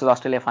India versus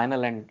Australia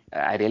final, and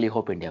I really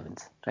hope India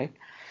wins. Right.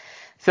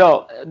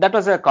 So that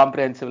was a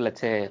comprehensive,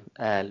 let's say,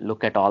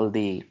 look at all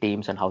the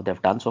teams and how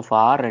they've done so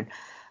far. And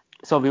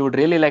so we would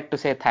really like to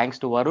say thanks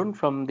to Varun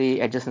from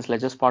the Edges and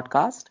Sledges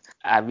podcast.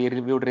 We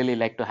would really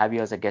like to have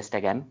you as a guest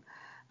again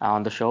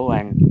on the show,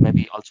 and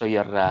maybe also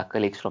your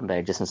colleagues from the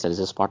Edges and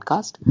Sledges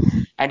podcast.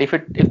 And if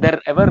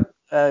there ever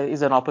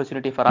is an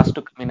opportunity for us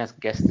to come in as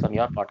guests on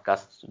your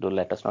podcast, do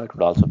let us know. It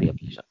would also be a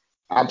pleasure.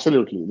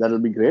 Absolutely. That will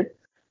be great.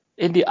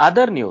 In the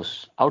other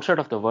news, outside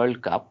of the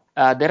World Cup,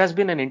 there has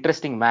been an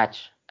interesting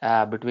match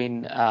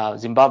between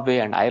Zimbabwe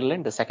and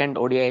Ireland, the second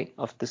ODI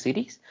of the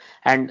series.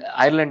 And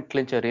Ireland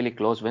clinched a really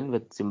close win,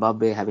 with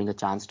Zimbabwe having a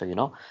chance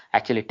to,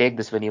 actually take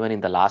this win even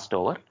in the last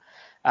over.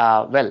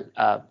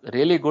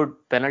 Really good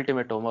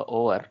penultimate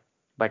over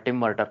by Tim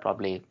Murter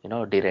probably,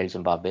 derailed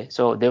Zimbabwe.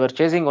 So they were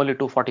chasing only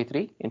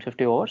 243 in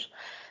 50 overs.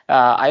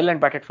 Ireland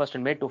batted first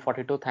and made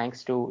 242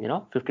 thanks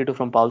to, 52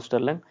 from Paul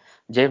Stirling.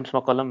 James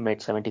McCullum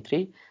made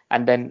 73.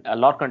 And then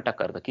Lorcan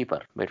Tucker, the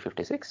keeper, made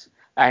 56.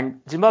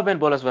 And Zimbabwean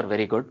bowlers were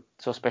very good.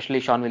 So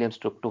especially Sean Williams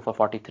took 2 for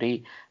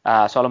 43.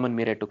 Solomon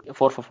Mire took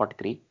 4 for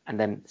 43. And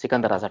then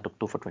Sikandar Raza took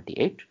 2 for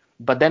 28.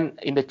 But then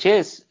in the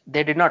chase,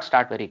 they did not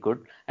start very good.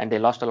 And they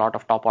lost a lot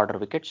of top order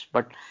wickets.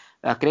 But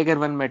Craig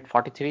Irwin made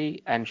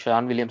 43 and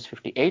Sean Williams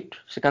 58.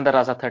 Sikandar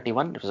Raza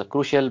 31. It was a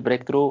crucial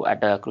breakthrough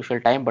at a crucial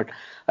time. But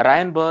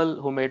Ryan Burl,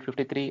 who made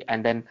 53,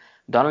 and then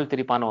Donald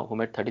Tiripano, who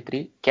made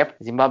 33,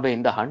 kept Zimbabwe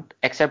in the hunt,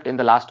 except in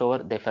the last over,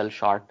 they fell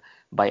short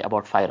by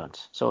about 5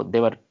 runs. So they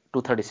were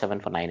 237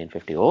 for 9 in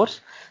 50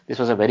 overs. This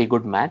was a very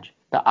good match.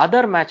 The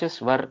other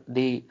matches were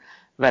the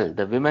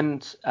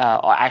women's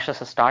Ashes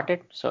has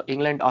started. So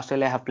England,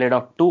 Australia have played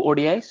out 2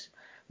 ODIs,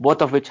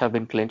 both of which have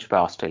been clinched by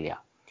Australia.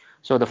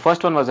 So the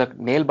first one was a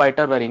nail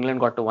biter where England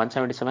got to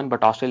 177,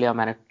 but Australia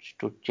managed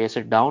to chase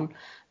it down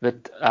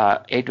with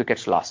 8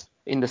 wickets lost.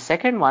 In the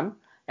second one,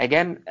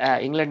 Again,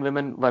 England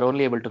women were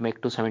only able to make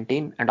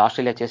 217, and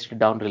Australia chased it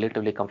down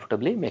relatively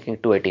comfortably, making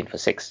it 218 for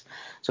 6.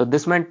 So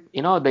this meant,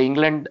 the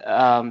England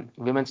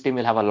women's team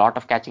will have a lot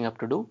of catching up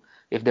to do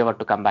if they were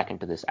to come back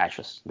into this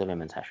Ashes, the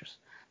women's Ashes.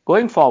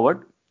 Going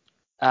forward,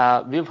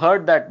 we've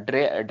heard that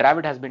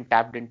Dravid has been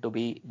tapped in to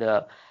be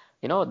the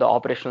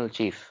operational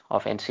chief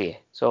of NCA.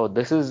 So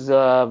this is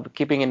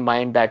keeping in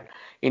mind that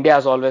India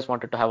has always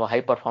wanted to have a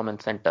high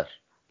performance center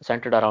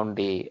centered around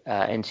the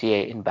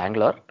NCA in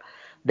Bangalore.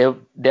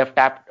 They've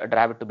tapped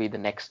Dravid to be the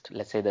next,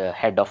 let's say, the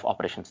head of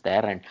operations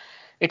there, and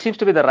it seems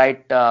to be the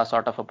right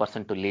sort of a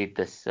person to lead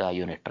this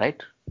unit,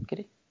 right,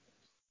 Giri?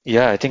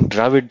 Yeah, I think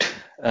Dravid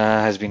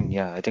has been,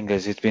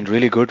 it's been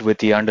really good with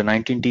the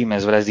under-19 team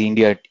as well as the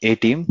India A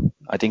team.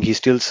 I think he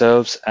still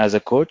serves as a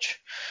coach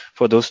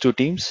for those two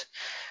teams,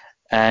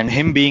 and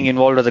him being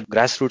involved at the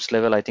grassroots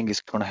level, I think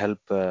is going to help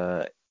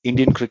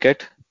Indian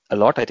cricket a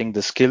lot. I think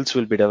the skills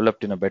will be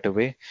developed in a better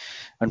way,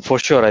 and for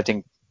sure, I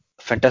think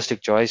fantastic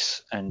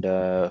choice, and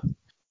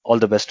all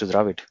the best to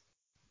Dravid.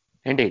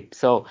 Indeed.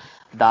 So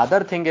the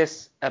other thing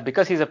is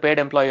because he's a paid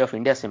employee of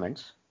India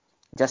Cements,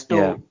 just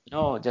to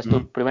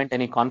to prevent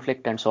any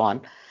conflict and so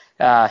on,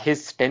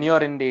 his tenure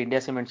in the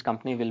India Cements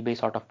company will be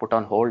sort of put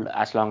on hold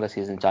as long as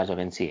he's in charge of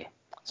NCA.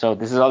 So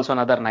this is also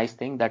another nice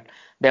thing that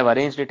they've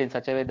arranged it in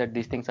such a way that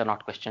these things are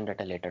not questioned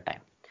at a later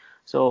time.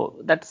 So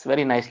that's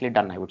very nicely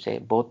done, I would say.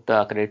 Both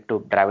credit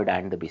to Dravid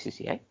and the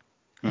BCCI.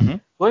 Mm-hmm.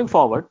 Going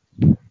forward,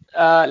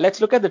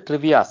 let's look at the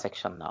trivia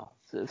section now.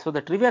 So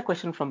the trivia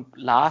question from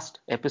last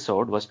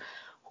episode was,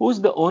 who's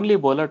the only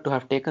bowler to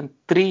have taken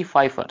 3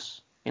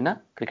 fifers in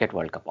a Cricket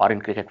World Cup or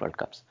in Cricket World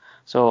Cups?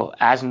 So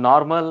as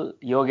normal,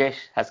 Yogesh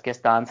has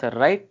guessed the answer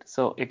right.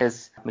 So it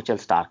is Mitchell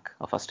Starc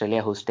of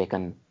Australia who's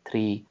taken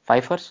 3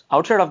 fifers.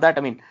 Outside of that,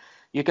 I mean,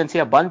 you can see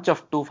a bunch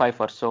of 2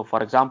 fifers. So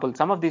for example,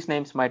 some of these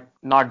names might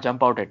not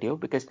jump out at you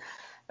because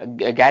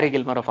Gary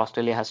Gilmore of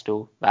Australia has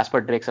 2,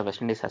 Vasper Drakes of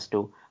West Indies has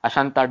 2,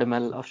 Ashanta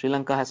Duhamel of Sri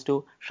Lanka has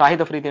 2, Shahid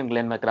Afridi and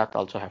Glenn McGrath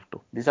also have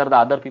 2. These are the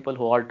other people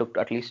who all took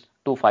at least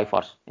 2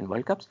 fifers in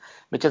World Cups.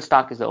 Mitchell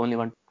Starc is the only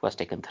one who has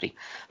taken 3.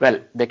 Well,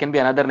 there can be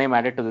another name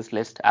added to this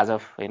list as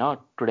of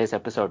today's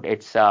episode.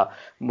 It's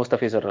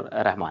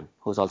Mustafizur Rahman,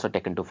 who's also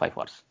taken 2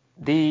 fifers.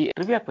 The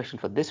trivia question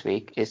for this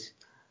week is,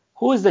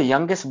 who is the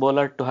youngest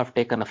bowler to have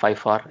taken a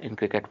 5-4 in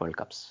Cricket World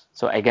Cups?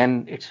 So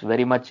again, it's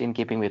very much in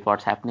keeping with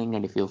what's happening,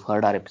 and if you've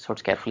heard our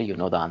episodes carefully, you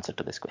know the answer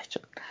to this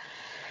question.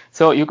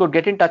 So you could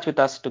get in touch with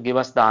us to give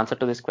us the answer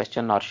to this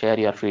question or share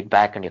your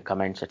feedback and your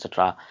comments,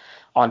 etc.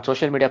 on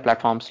social media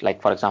platforms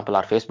like, for example,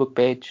 our Facebook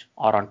page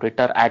or on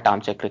Twitter at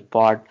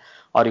ArmchairCrickPod,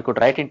 or you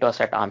could write into us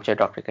at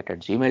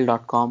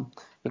armchair.cricket@gmail.com.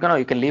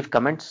 You can leave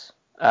comments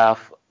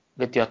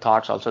with your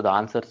thoughts, also the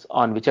answers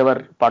on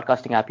whichever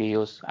podcasting app you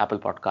use, Apple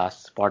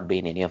Podcasts,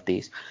 Podbean, any of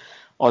these.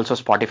 Also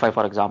Spotify,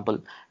 for example.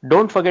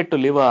 Don't forget to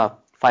leave a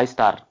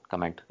 5-star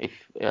comment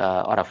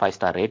or a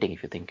 5-star rating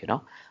if you think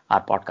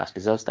our podcast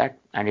deserves that,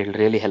 and it'll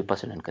really help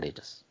us and encourage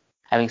us.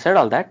 Having said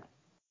all that,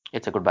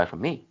 it's a goodbye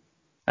from me.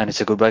 And it's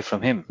a goodbye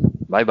from him.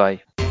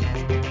 Bye-bye.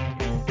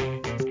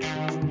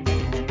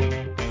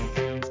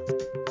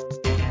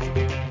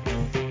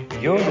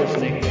 You're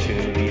listening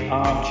to the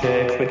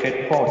Armchair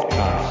Cricket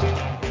Podcast.